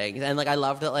those things. And I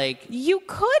loved that You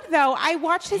could, though. I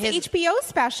watched his HBO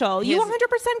special. You 100%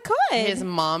 could. his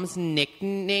mom's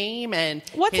nickname and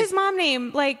What's his mom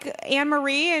name? Like Anne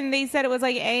Marie, and they said it was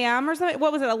like AM or something.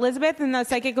 What was it, Elizabeth? And the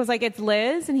psychic was like, it's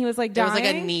Liz, and he was like There dying.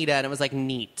 was like Anita, and it was like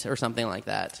Neat or something like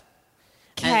that.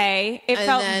 Okay, it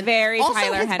felt very also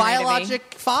Tyler his Henry to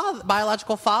me.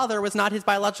 biological father was not his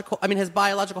biological. I mean, his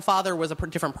biological father was a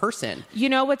different person. You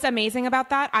know what's amazing about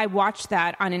that? I watched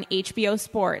that on an HBO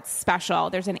Sports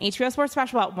special. There's an HBO Sports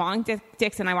special about Juan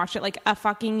Dixon. I watched it like a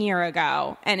fucking year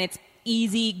ago, and it's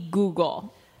easy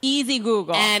Google. Easy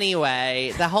Google.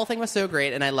 Anyway, the whole thing was so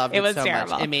great, and I loved it, It was so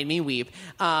terrible. much. It made me weep.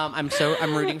 I'm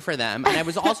rooting for them, and I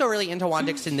was also really into Juan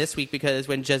Dixon this week because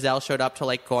when Giselle showed up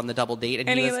to go on the double date,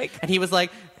 and he was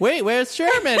like, "Wait, where's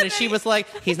Sherman?" And she was like,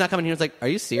 "He's not coming." He was like, "Are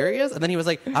you serious?" And then he was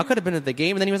like, "I could have been at the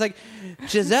game." And then he was like,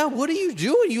 "Giselle, what are you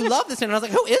doing? You love this man." And I was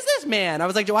like, "Who is this man?" I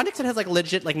was like, Juan Dixon has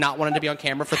legit not wanted to be on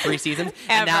camera for 3 seasons,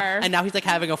 and now he's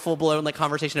having a full blown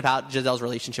conversation about Giselle's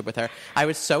relationship with her. I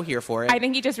was so here for it. I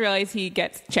think he just realized he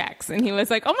gets checks, and he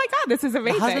was like, "Oh my god, this is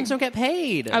amazing." Husbands don't get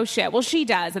paid. Oh shit. Well, she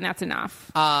does, and that's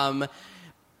enough.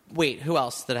 Wait, who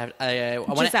else did I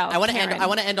want Giselle, to Karen. I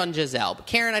want to end on Giselle.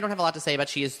 Karen, I don't have a lot to say about.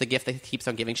 She is the gift that keeps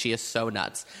on giving. She is so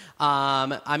nuts.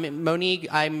 Monique,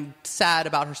 I'm sad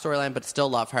about her storyline, but still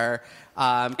love her.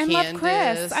 And Candace, love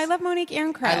Chris. I love Monique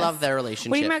and Chris. I love their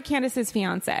relationship. What do you about Candace's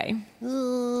fiance?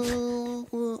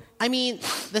 I mean,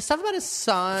 the stuff about his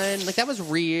son, that was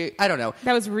I don't know.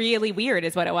 That was really weird,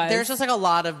 is what it was. There's just a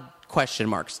lot of question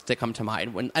marks that come to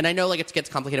mind and I know it gets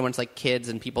complicated when it's kids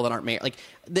and people that aren't married.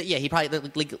 He probably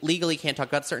legally can't talk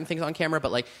about certain things on camera,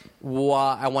 but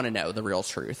I want to know the real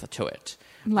truth to it.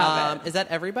 Love it. Is that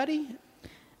everybody?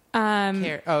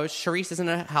 Charisse isn't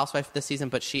a housewife this season,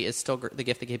 but she is still the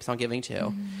gift that keeps on giving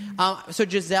too. So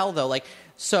Giselle though,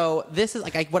 so this is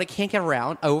what I can't get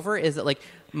over is that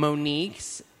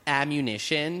Monique's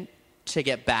ammunition to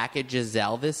get back at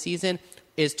Giselle this season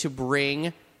is to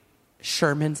bring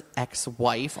Sherman's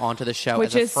ex-wife onto the show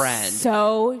which as a friend. Is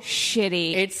so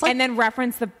shitty. It's and then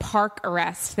reference the park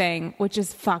arrest thing, which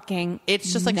is fucking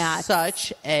It's just nuts.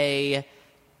 such a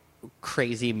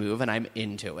crazy move, and I'm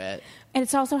into it. And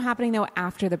it's also happening though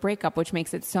after the breakup, which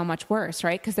makes it so much worse,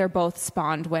 right? Because they're both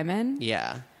spawned women.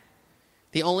 Yeah.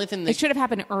 The only thing It should have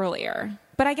happened earlier,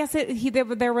 but I guess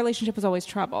their relationship was always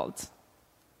troubled.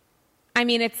 I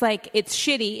mean, it's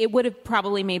shitty. It would have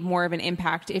probably made more of an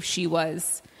impact if she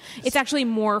was. It's actually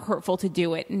more hurtful to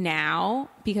do it now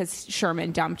because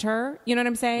Sherman dumped her. You know what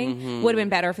I'm saying? Mm-hmm. Would have been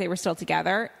better if they were still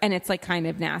together. And it's kind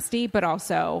of nasty, but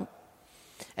also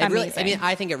amazing.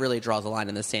 I think it really draws a line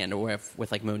in the sand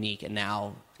with Monique and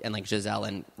now and Giselle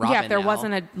and Robin. Yeah, if there now.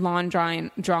 wasn't a line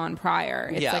drawn prior,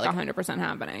 it's Yeah, 100%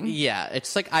 happening. Yeah,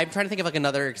 it's I'm trying to think of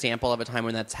another example of a time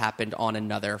when that's happened on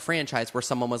another franchise where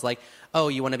someone was like, "Oh,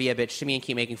 you want to be a bitch to me and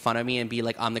keep making fun of me and be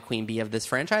I'm the queen bee of this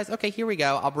franchise? Okay, here we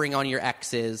go. I'll bring on your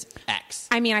ex's ex."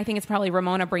 I mean, I think it's probably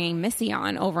Ramona bringing Missy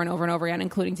on over and over and over again,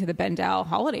 including to the Bendel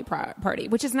holiday party,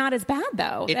 which is not as bad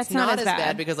though. It's That's not as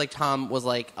bad because Tom was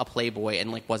a playboy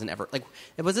and wasn't ever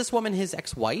was this woman his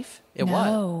ex-wife? It was.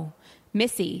 No.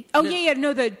 Missy. Oh, yeah.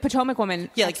 No, the Potomac woman.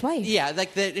 Yeah, ex-wife. Yeah,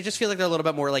 it just feels there's a little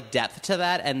bit more depth to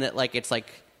that, and that it's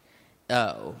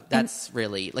oh, that's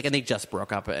really and they just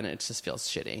broke up, and it just feels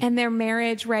shitty. And their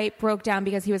marriage, right, broke down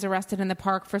because he was arrested in the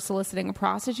park for soliciting a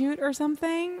prostitute or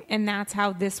something, and that's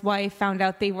how this wife found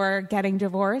out they were getting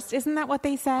divorced. Isn't that what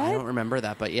they said? I don't remember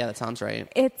that, but yeah, that sounds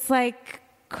right. It's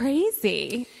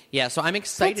crazy. Yeah, so I'm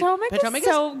excited. Potomac is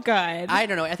so good. I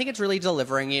don't know. I think it's really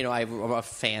delivering. I'm a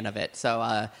fan of it. So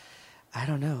I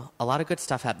don't know. A lot of good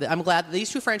stuff happened. I'm glad these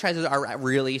two franchises are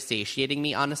really satiating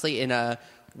me, honestly,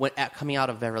 coming out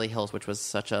of Beverly Hills, which was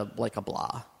such a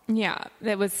blah. Yeah,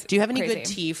 that was. Do you have any crazy. good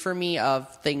tea for me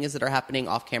of things that are happening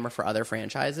off camera for other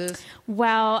franchises?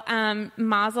 Well,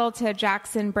 mazel to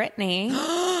Jackson Brittany.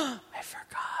 I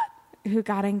forgot. who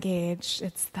got engaged.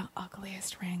 It's the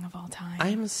ugliest ring of all time. I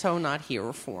am so not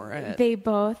here for it. They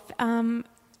both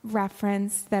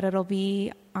referenced that it'll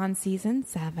be on season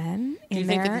 7 in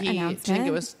their announcement.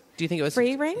 Do you think it was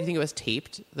free ring? Do you think it was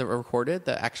taped, recorded,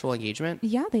 the actual engagement?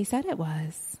 Yeah, they said it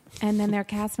was. And then their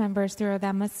cast members threw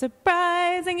them a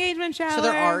surprise engagement shower. So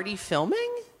they're already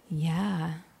filming?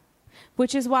 Yeah.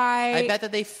 Which is why I bet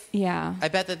that they yeah. I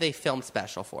bet that they filmed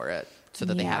special for it so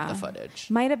that they have the footage.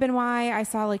 Might have been why I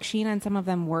saw like Sheena and some of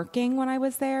them working when I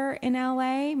was there in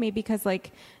LA. Maybe because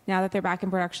like now that they're back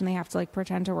in production, they have to like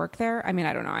pretend to work there. I mean,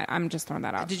 I don't know. I'm just throwing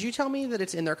that out. Did you tell me that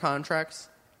it's in their contracts?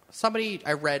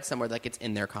 I read somewhere like it's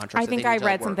in their contracts. I think I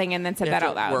read something and then said that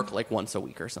out loud. Work like once a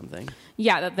week or something.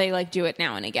 Yeah, that they like do it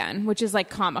now and again, which is like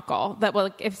comical. That well,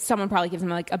 like, if someone probably gives them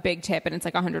like a big tip and it's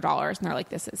like $100 and they're like,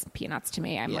 "This is peanuts to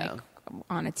me." I'm like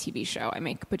on a TV show, I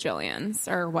make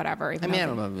bajillions or whatever. I don't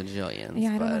know bajillions.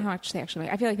 Yeah, I don't know how much they actually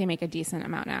make. I feel like they make a decent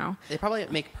amount now. They probably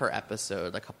make per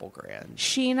episode a couple grand.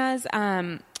 Sheena's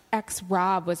ex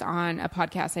Rob was on a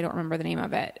podcast, I don't remember the name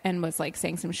of it, and was like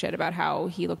saying some shit about how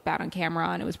he looked bad on camera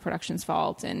and it was production's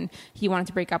fault and he wanted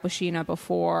to break up with Sheena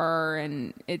before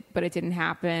but it didn't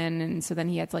happen, and so then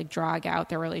he had to like drag out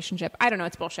their relationship. I don't know,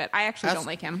 it's bullshit. I actually don't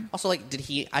like him. Also, like,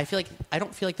 I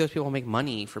don't feel like those people make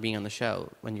money for being on the show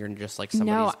when you're just like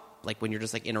somebody's like when you're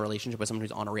just like in a relationship with someone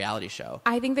who's on a reality show.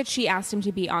 I think that she asked him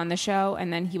to be on the show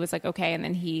and then he was like okay, and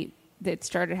then it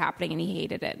started happening and he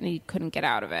hated it and he couldn't get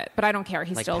out of it. But I don't care.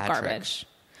 He's like still Patrick. Garbage.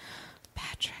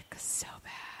 Patrick, so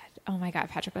bad. Oh my God,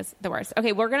 Patrick was the worst.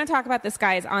 Okay, we're going to talk about this,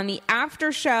 guys, on the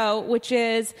after show, which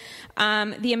is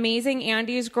the Amazing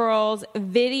Andy's Girls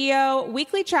video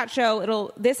weekly chat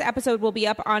show. This episode will be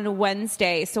up on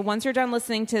Wednesday. So once you're done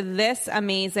listening to this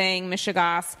amazing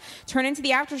Michigas, turn into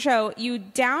the after show. You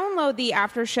download the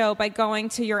after show by going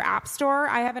to your app store.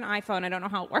 I have an iPhone. I don't know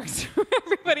how it works for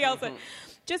everybody else.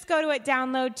 Just go to it,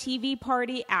 download TV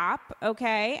Party app,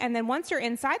 okay? And then once you're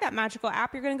inside that magical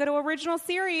app, you're going to go to Original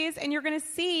Series, and you're going to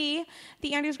see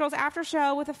the Andy's Girls After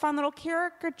Show with a fun little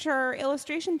caricature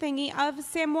illustration thingy of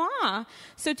Samoa.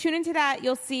 So tune into that.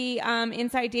 You'll see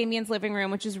inside Damien's living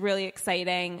room, which is really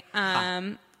exciting.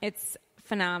 It's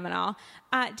phenomenal.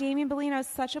 Damien Bellino,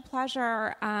 such a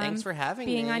pleasure. Thanks for having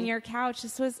me. Being on your couch.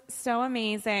 This was so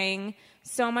amazing.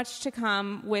 So much to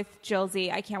come with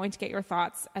Jilzy. I can't wait to get your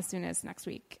thoughts as soon as next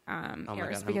week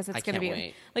airs, because it's going to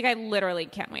be like, I literally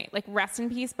can't wait. Like, rest in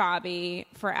peace, Bobby,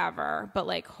 forever. But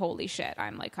like, holy shit,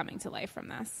 I'm like coming to life from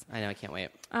this. I know, I can't wait.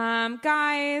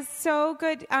 Guys, so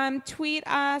good. Tweet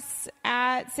us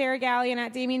at Sarah Gallion,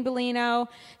 at Damien Bellino.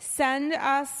 Send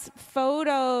us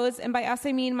photos, and by us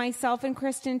I mean myself and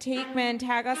Kristen Takeman.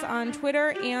 Tag us on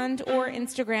Twitter and or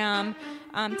Instagram.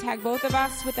 Tag both of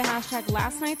us with the hashtag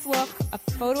Last Night's Look, a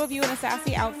photo of you in a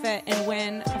sassy outfit, and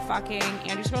win a fucking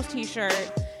Andy's Girls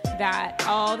t-shirt that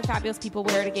all the fabulous people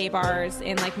wear to gay bars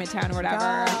in like Midtown or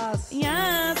whatever.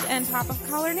 Yes. And top of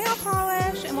color nail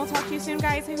polish. And we'll talk to you soon,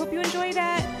 guys. I hope you enjoyed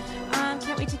it.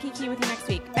 Can't wait to kiki with you next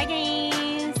week. Bye,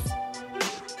 guys.